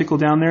your bicycle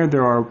down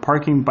there are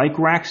parking bike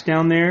racks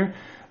down there.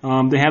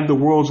 They have the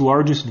world's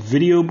largest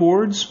video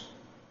boards,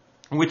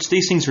 which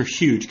these things are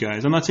huge,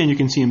 guys. I'm not saying you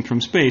can see them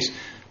from space,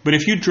 but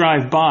if you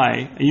drive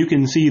by, you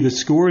can see the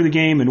score of the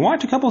game and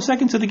watch a couple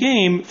seconds of the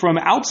game from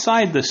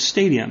outside the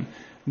stadium.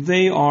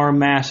 They are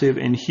massive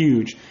and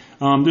huge.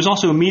 There's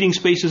also meeting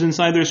spaces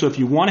inside there, so if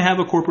you want to have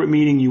a corporate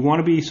meeting, you want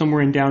to be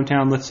somewhere in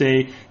downtown, let's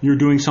say you're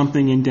doing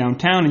something in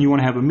downtown and you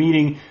want to have a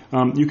meeting,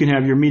 you can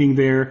have your meeting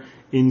there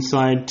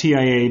inside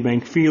TIAA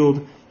Bank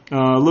Field.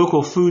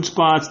 Local food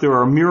spots, there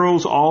are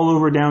murals all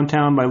over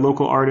downtown by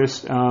local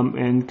artists,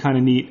 and kind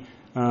of neat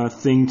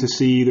thing to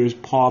see. There's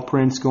paw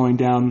prints going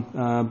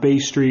down Bay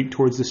Street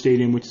towards the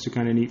stadium, which is a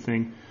kind of neat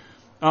thing.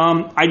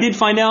 I did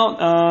find out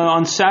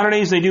on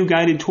Saturdays they do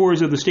guided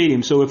tours of the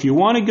stadium. So if you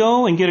want to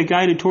go and get a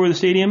guided tour of the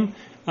stadium,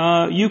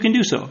 you can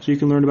do so. So you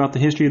can learn about the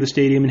history of the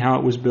stadium and how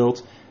it was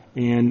built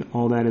and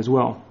all that as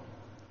well.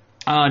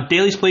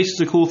 Daly's Place is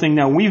a cool thing.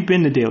 Now, we've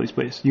been to Daly's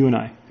Place, you and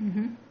I.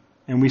 Mm-hmm.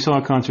 And we saw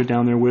a concert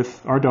down there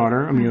with our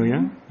daughter, Amelia,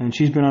 mm-hmm. and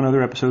she's been on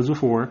other episodes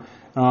before.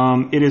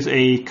 It is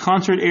a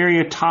concert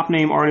area. Top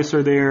name artists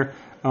are there.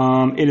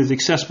 It is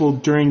accessible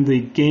during the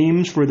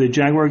games for the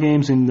Jaguar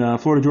games and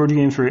Florida-Georgia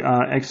games for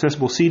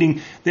accessible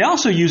seating. They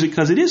also use it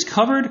because it is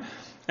covered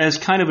as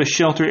kind of a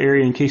shelter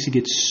area in case it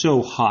gets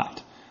so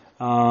hot.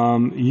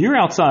 You're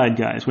outside,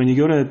 guys. When you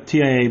go to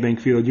TIAA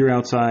Bank Field, you're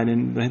outside,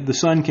 and the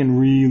sun can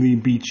really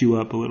beat you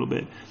up a little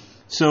bit.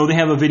 So they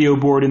have a video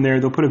board in there.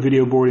 They'll put a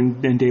video board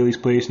in Daly's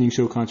Place, and you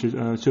can show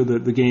concerts, show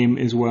the game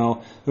as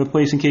well. The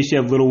place in case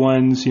you have little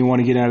ones, you want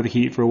to get out of the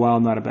heat for a while,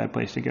 not a bad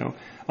place to go.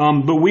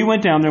 But we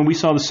went down there and we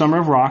saw the Summer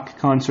of Rock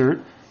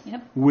concert,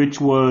 yep. which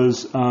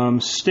was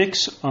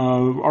Styx,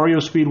 REO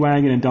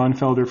Speedwagon, and Don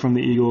Felder from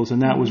the Eagles,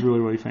 and that was really,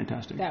 really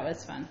fantastic. That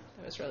was fun.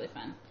 That was really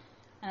fun.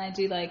 And I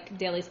do like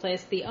Daly's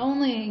Place. The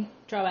only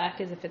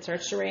drawback is if it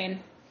starts to rain,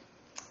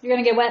 you're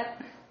going to get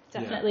wet.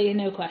 Definitely,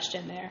 no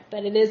question there. But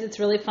it's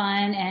really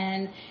fun,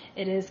 and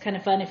it is kind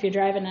of fun. If you're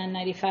driving on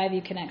 95,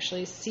 you can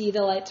actually see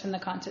the lights from the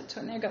concerts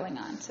when they're going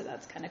on. So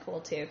that's kind of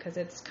cool, too, because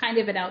it's kind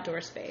of an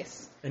outdoor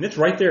space. And it's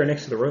right there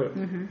next to the road.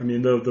 Mm-hmm. I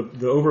mean,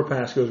 the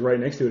overpass goes right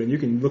next to it, and you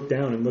can look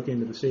down and look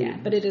into the stadium.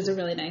 Yeah, but it is a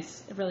really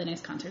nice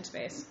concert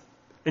space.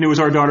 And it was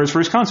our daughter's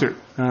first concert.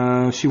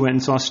 She went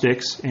and saw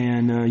Styx,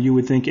 and you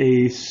would think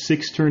a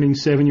 6 turning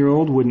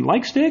 7-year-old wouldn't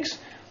like Styx.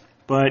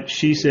 But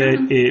she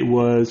said it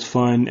was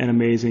fun and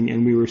amazing,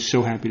 and we were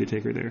so happy to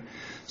take her there.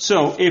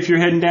 So if you're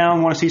heading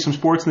down, want to see some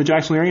sports in the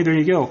Jacksonville area, there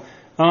you go.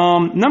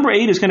 Number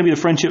 8 is going to be the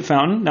Friendship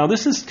Fountain. Now,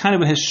 this is kind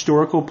of a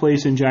historical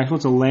place in Jacksonville.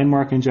 It's a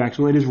landmark in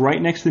Jacksonville. It is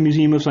right next to the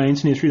Museum of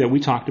Science and History that we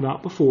talked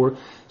about before.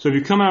 So if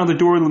you come out of the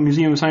door of the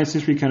Museum of Science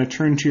and History, kind of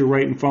turn to your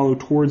right and follow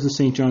towards the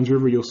St. Johns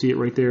River, you'll see it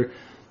right there.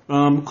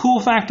 Cool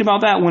fact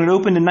about that, when it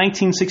opened in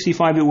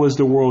 1965, it was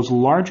the world's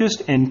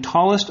largest and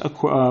tallest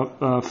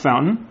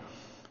fountain,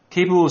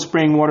 capable of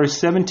spraying water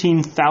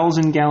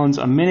 17,000 gallons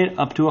a minute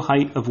up to a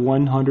height of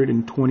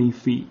 120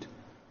 feet,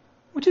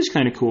 which is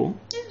kind of cool.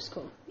 It is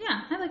cool. Yeah,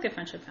 I like the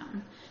Friendship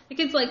Fountain. The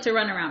kids like to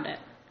run around it.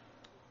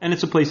 And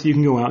it's a place that you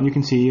can go out and you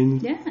can see.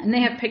 Yeah, and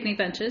they have picnic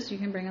benches. You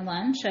can bring a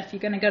lunch. If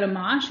you're going to go to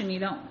Mosh and you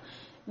don't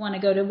want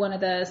to go to one of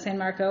the San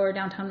Marco or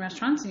downtown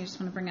restaurants and you just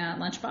want to bring a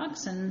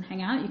lunchbox and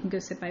hang out, you can go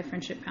sit by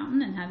Friendship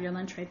Fountain and have your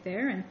lunch right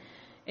there. And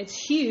it's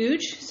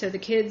huge, so the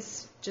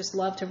kids just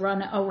love to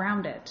run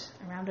around it,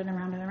 around and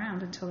around and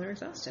around until they're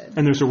exhausted.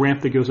 And there's a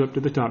ramp that goes up to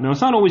the top. Now, it's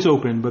not always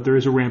open, but there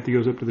is a ramp that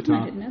goes up to the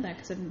top. I didn't know that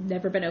because it's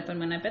never been open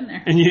when I've been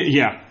there. And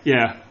yeah.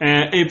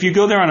 And if you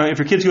go there if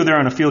your kids go there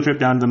on a field trip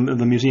down to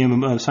the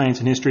Museum of Science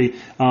and History,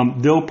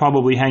 they'll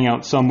probably hang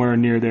out somewhere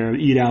near there,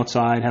 eat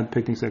outside, have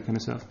picnics, that kind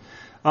of stuff.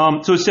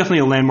 So it's definitely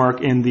a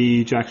landmark in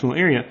the Jacksonville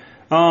area.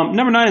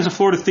 Number 9 is a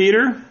Florida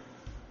Theater.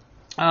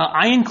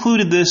 I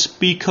included this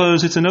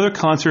because it's another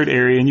concert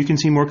area, and you can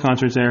see more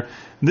concerts there.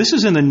 This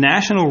is in the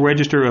National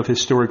Register of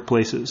Historic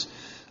Places.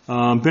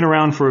 Been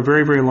around for a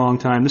very, very long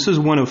time. This is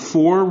one of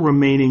 4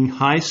 remaining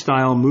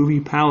high-style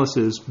movie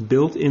palaces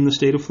built in the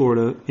state of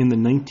Florida in the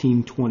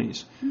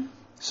 1920s.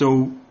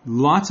 So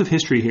lots of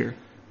history here.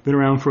 Been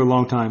around for a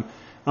long time.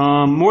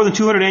 More than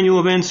 200 annual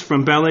events,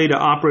 from ballet to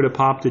opera to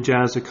pop to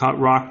jazz to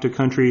rock to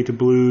country to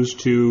blues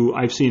to...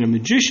 I've seen a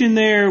magician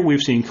there. We've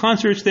seen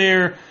concerts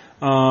there.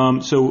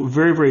 So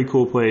very, very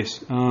cool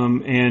place.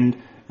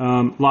 And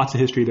lots of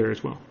history there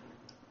as well.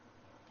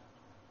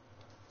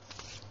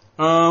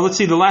 Let's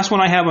see. The last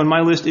one I have on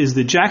my list is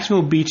the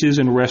Jacksonville Beaches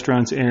and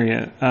Restaurants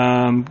area.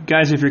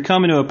 Guys, if you're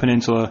coming to a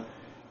peninsula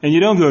and you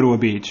don't go to a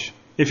beach,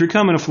 if you're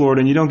coming to Florida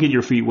and you don't get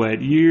your feet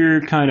wet,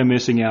 you're kind of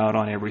missing out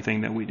on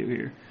everything that we do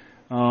here.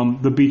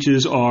 The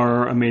beaches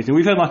are amazing.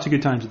 We've had lots of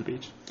good times at the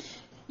beach.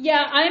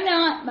 Yeah, I'm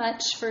not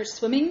much for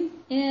swimming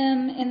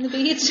in the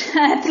beach.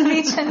 At the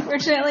beach,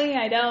 unfortunately,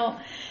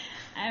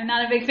 I'm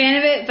not a big fan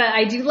of it, but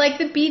I do like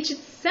the beach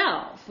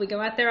itself. We go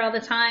out there all the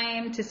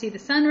time to see the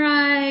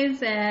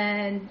sunrise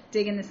and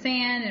dig in the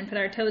sand and put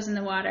our toes in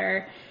the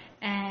water,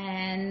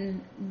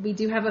 and we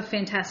do have a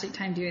fantastic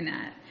time doing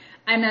that.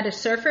 I'm not a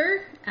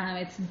surfer.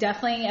 It's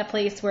definitely a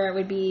place where it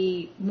would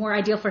be more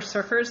ideal for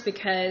surfers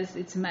because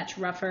it's much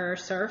rougher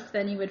surf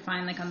than you would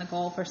find like on the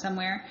Gulf or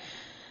somewhere.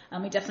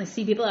 We definitely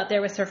see people out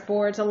there with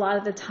surfboards a lot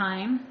of the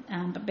time,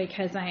 but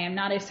because I am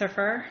not a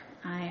surfer,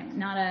 I am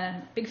not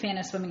a big fan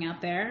of swimming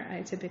out there.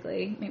 I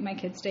typically make my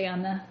kids stay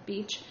on the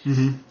beach,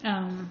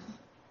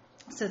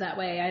 so that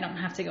way I don't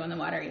have to go in the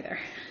water either.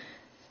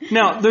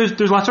 Now, there's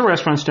lots of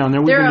restaurants down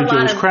there. There are a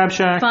lot Joe's Crab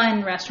Shack.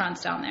 Fun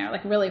restaurants down there,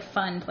 like really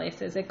fun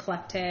places,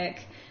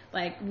 eclectic.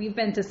 Like, we've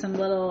been to some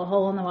little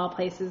hole-in-the-wall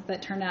places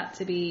that turned out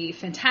to be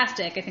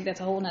fantastic. I think that's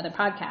a whole nother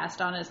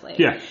podcast, honestly.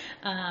 Yeah.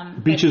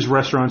 Beaches,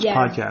 Restaurants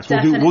podcast.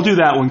 We'll do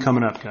that one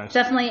coming up, guys.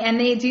 Definitely. And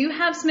they do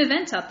have some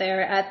events out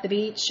there at the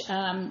beach.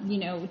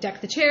 Deck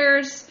the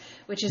Chairs,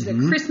 which is a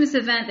Christmas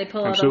event. They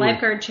pull all the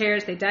lifeguard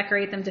chairs. They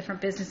decorate them,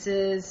 different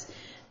businesses.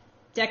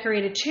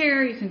 Decorated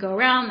chair. You can go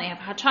around. They have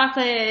hot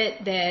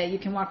chocolate. You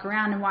can walk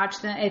around and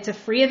watch them. It's a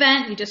free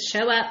event. You just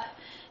show up.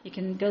 You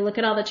can go look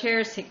at all the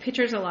chairs, take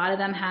pictures. A lot of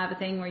them have a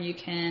thing where you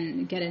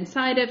can get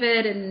inside of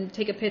it and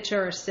take a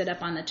picture or sit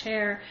up on the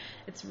chair.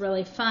 It's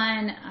really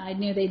fun. I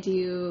know they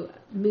do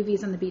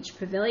movies on the beach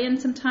pavilion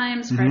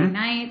sometimes, Friday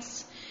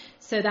nights.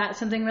 So that's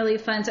something really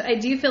fun. So I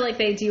do feel like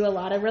they do a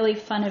lot of really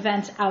fun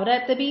events out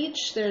at the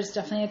beach. There's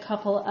definitely a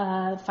couple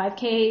of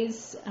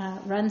 5Ks,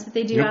 runs that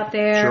they do out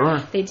there. Sure.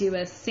 They do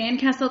a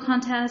sandcastle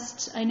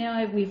contest. I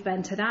know we've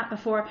been to that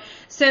before.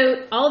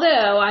 So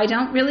although I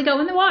don't really go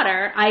in the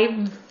water,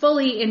 I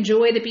fully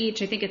enjoy the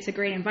beach. I think it's a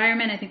great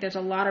environment. I think there's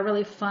a lot of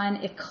really fun,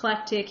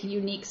 eclectic,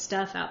 unique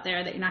stuff out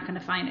there that you're not going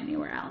to find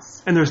anywhere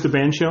else. And there's the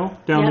band shell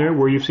down there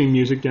where you've seen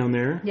music down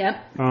there.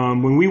 Yep.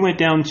 When we went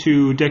down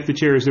to Deck the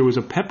Chairs, there was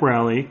a pep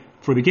rally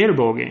for the Gator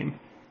Bowl game.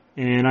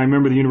 And I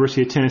remember the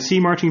University of Tennessee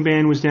marching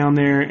band was down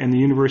there, and the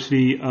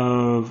University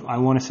of, I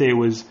want to say it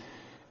was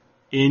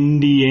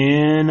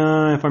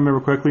Indiana, if I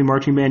remember correctly,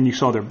 marching band. You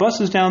saw their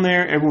buses down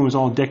there. Everyone was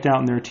all decked out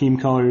in their team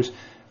colors.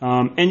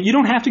 And you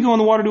don't have to go in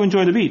the water to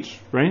enjoy the beach,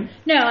 right?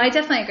 No, I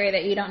definitely agree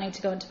that you don't need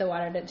to go into the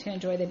water to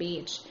enjoy the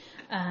beach.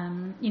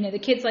 The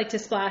kids like to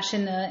splash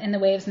in the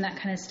waves and that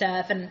kind of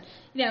stuff. And,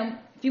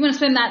 if you want to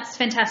swim, that's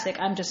fantastic.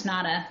 I'm just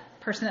not a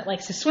person that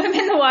likes to swim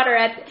in the water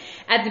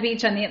at the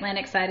beach on the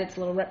Atlantic side. It's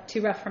a little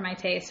too rough for my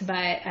taste,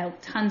 but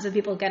tons of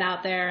people get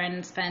out there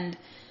and spend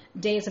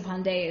days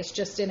upon days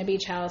just in a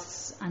beach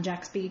house on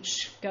Jack's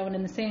Beach, going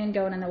in the sand,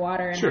 going in the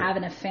water, and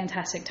having a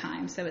fantastic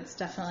time. So it's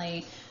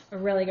definitely a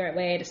really great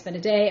way to spend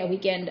a day, a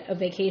weekend, a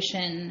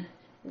vacation,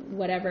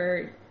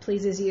 whatever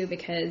pleases you,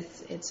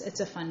 because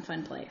it's a fun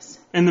place.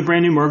 And the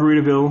brand new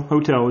Margaritaville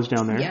Hotel is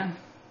down there. Yeah.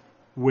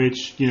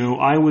 Which,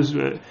 I was,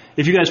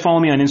 if you guys follow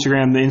me on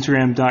Instagram, the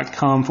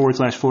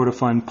Instagram.com/Florida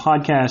Fun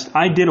podcast,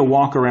 I did a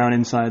walk around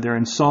inside there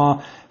and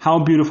saw how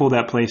beautiful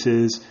that place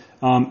is.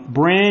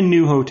 Brand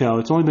new hotel.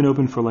 It's only been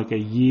open for like a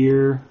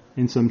year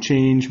and some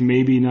change,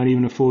 maybe not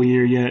even a full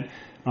year yet.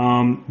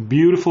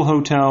 Beautiful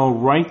hotel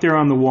right there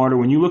on the water.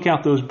 When you look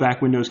out those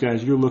back windows,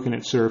 guys, you're looking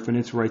at surf, and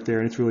it's right there,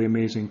 and it's really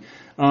amazing.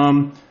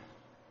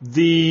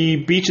 The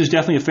beach is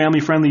definitely a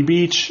family-friendly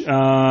beach.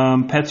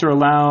 Pets are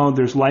allowed.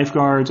 There's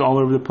lifeguards all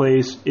over the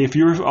place. If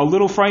you're a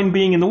little frightened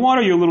being in the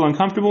water, you're a little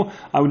uncomfortable,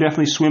 I would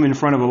definitely swim in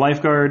front of a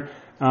lifeguard.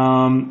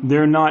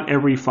 They're not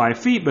every 5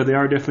 feet, but they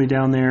are definitely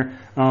down there.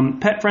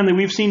 Pet-friendly.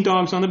 We've seen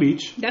dogs on the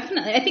beach.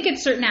 Definitely. I think at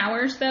certain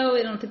hours, though,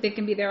 I don't think they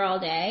can be there all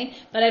day.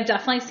 But I've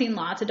definitely seen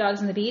lots of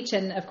dogs on the beach,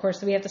 and, of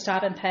course, we have to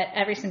stop and pet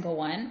every single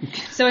one.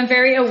 So I'm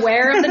very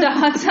aware of the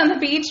dogs on the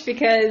beach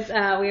because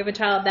we have a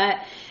child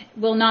that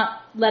will not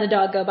let a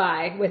dog go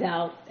by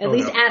without at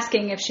least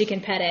asking if she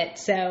can pet it.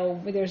 So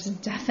there's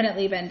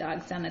definitely been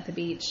dogs down at the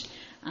beach.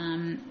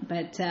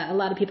 But a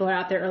lot of people are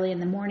out there early in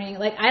the morning.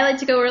 Like, I like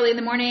to go early in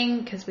the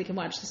morning because we can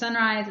watch the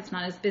sunrise. It's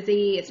not as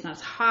busy. It's not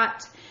as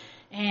hot.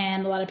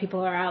 And a lot of people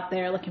are out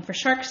there looking for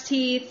shark's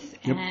teeth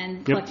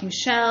and collecting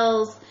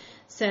shells.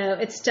 So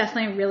it's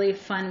definitely a really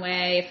fun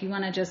way if you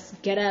want to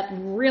just get up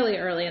really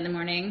early in the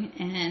morning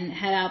and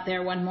head out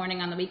there one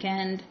morning on the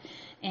weekend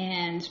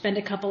and spend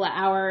a couple of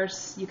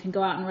hours. You can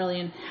go out and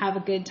really have a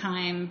good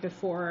time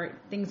before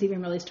things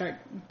even really start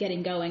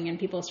getting going and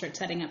people start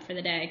setting up for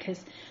the day,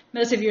 because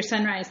most of your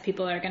sunrise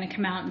people are going to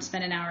come out and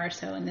spend an hour or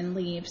so and then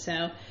leave.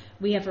 So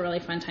we have a really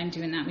fun time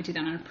doing that. We do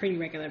that on a pretty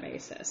regular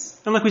basis.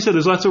 And like we said,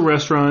 there's lots of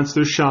restaurants.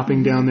 There's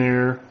shopping down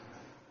there.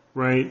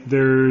 right?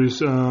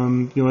 There's,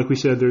 like we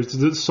said, there's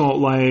the Salt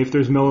Life,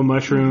 there's Mellow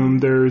Mushroom,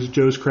 there's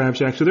Joe's Crab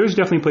Shack. So there's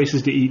definitely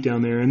places to eat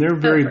down there, and they're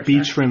very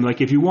beach friendly.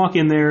 Like if you walk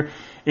in there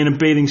in a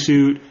bathing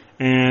suit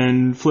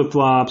and flip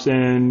flops,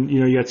 and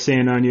you got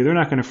sand on you, they're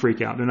not going to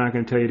freak out. They're not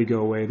going to tell you to go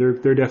away.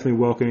 They're definitely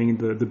welcoming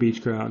the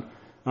beach crowd.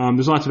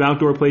 There's lots of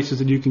outdoor places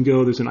that you can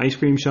go. There's an ice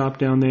cream shop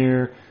down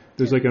there.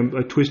 There's like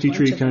a twisty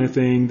tree kind of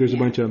thing. There's a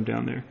bunch of them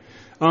down there.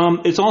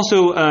 It's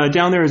also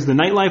down there is the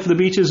nightlife of the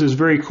beaches is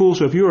very cool.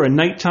 So if you're a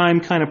nighttime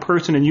kind of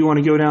person and you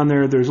want to go down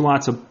there, there's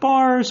lots of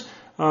bars.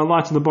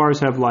 Lots of the bars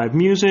have live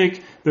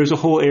music. There's a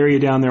whole area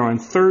down there on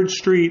 3rd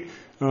Street,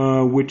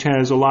 which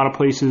has a lot of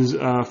places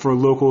for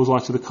locals.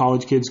 Lots of the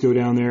college kids go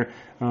down there.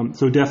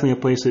 So definitely a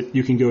place that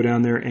you can go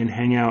down there and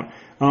hang out.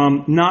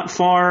 Not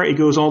far. It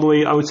goes all the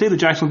way. I would say the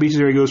Jacksonville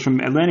Beaches area goes from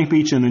Atlantic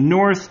Beach in the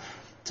north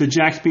to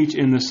Jax Beach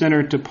in the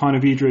center to Ponte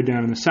Vedra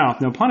down in the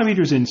south. Now, Ponte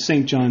Vedra is in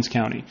St. Johns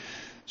County.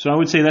 So I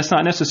would say that's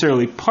not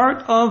necessarily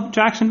part of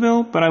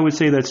Jacksonville, but I would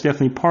say that's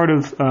definitely part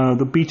of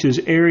the beaches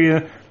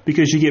area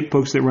because you get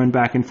folks that run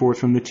back and forth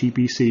from the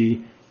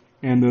TPC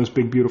and those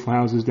big, beautiful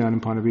houses down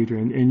in Ponte Vedra.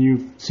 And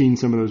you've seen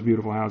some of those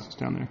beautiful houses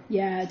down there.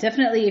 Yeah,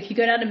 definitely. If you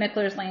go down to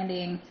Mickler's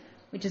Landing,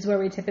 which is where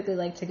we typically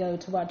like to go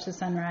to watch the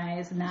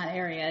sunrise in that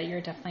area,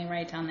 you're definitely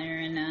right down there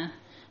in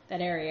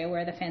that area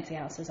where the fancy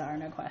houses are,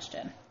 no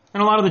question.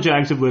 And a lot of the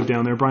Jags have lived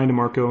down there. Brian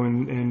DeMarco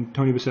and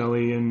Tony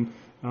Baselli and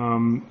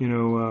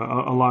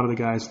a lot of the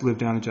guys live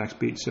down at Jax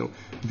Beach. So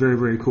very,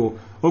 very cool.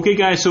 Okay,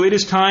 guys, so it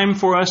is time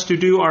for us to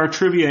do our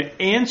trivia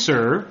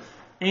answer.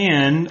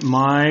 And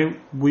my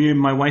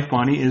wife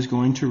Bonnie is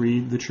going to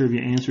read the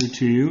trivia answer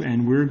to you,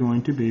 and we're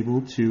going to be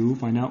able to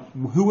find out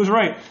who was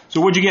right. So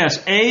what'd you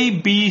guess?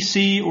 A, B,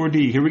 C, or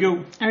D? Here we go.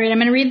 All right, I'm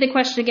going to read the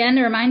question again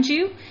to remind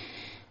you.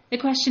 The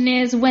question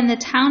is, when the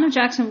town of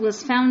Jacksonville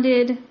was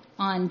founded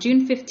on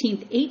June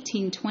 15th,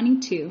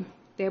 1822,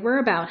 there were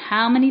about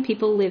how many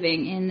people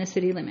living in the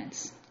city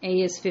limits?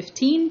 A is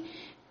 15,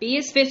 B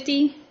is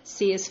 50,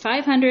 C is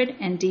 500,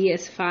 and D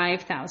is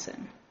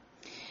 5,000.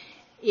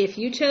 If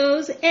you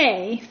chose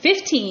A,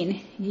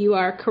 15, you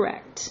are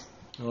correct.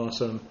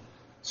 Awesome.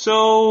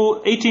 So,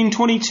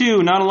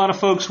 1822, not a lot of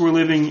folks were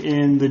living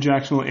in the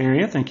Jacksonville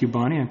area. Thank you,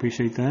 Bonnie. I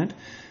appreciate that.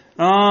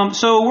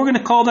 So we're going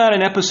to call that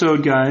an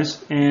episode, guys,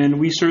 and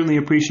we certainly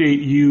appreciate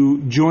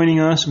you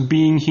joining us,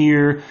 being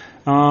here.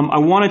 I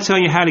want to tell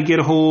you how to get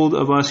a hold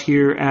of us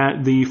here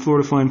at the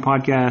Florida Fun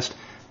Podcast.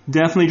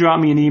 Definitely drop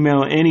me an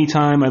email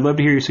anytime. I'd love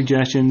to hear your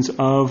suggestions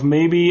of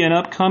maybe an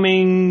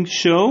upcoming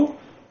show.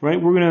 Right,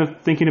 we're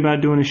thinking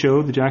about doing a show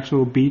at the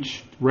Jacksonville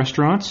Beach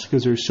restaurants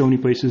because there's so many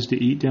places to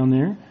eat down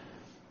there.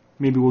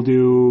 Maybe we'll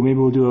do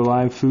a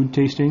live food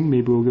tasting.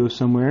 Maybe we'll go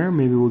somewhere.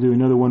 Maybe we'll do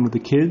another one with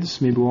the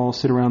kids. Maybe we'll all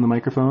sit around the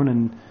microphone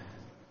and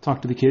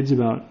talk to the kids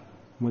about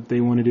what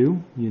they want to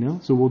do.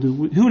 So we'll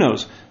do. Who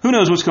knows? Who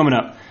knows what's coming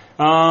up?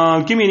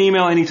 Give me an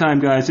email anytime,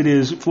 guys. It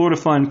is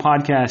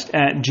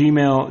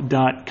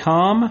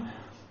FloridaFunPodcast@gmail.com.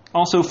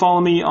 Also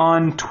follow me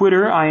on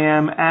Twitter. I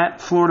am at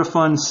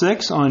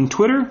FloridaFun6 on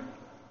Twitter.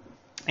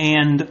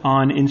 And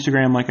on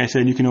Instagram, like I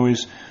said, you can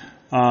always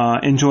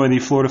enjoy the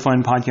Florida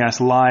Fun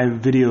Podcast live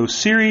video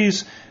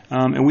series.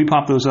 And we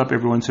pop those up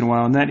every once in a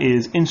while. And that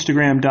is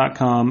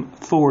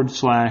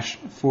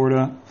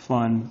Instagram.com/Florida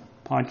Fun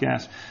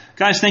Podcast.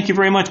 Guys, thank you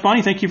very much.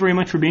 Bonnie, thank you very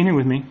much for being here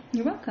with me.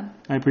 You're welcome.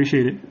 I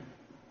appreciate it.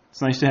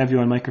 It's nice to have you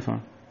on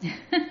microphone.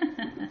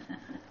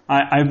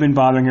 I've been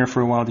bothering her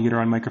for a while to get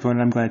her on microphone,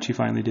 and I'm glad she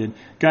finally did.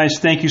 Guys,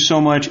 thank you so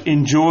much.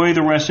 Enjoy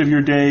the rest of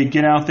your day.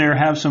 Get out there,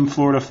 have some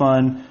Florida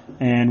fun,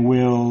 and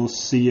we'll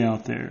see you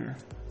out there.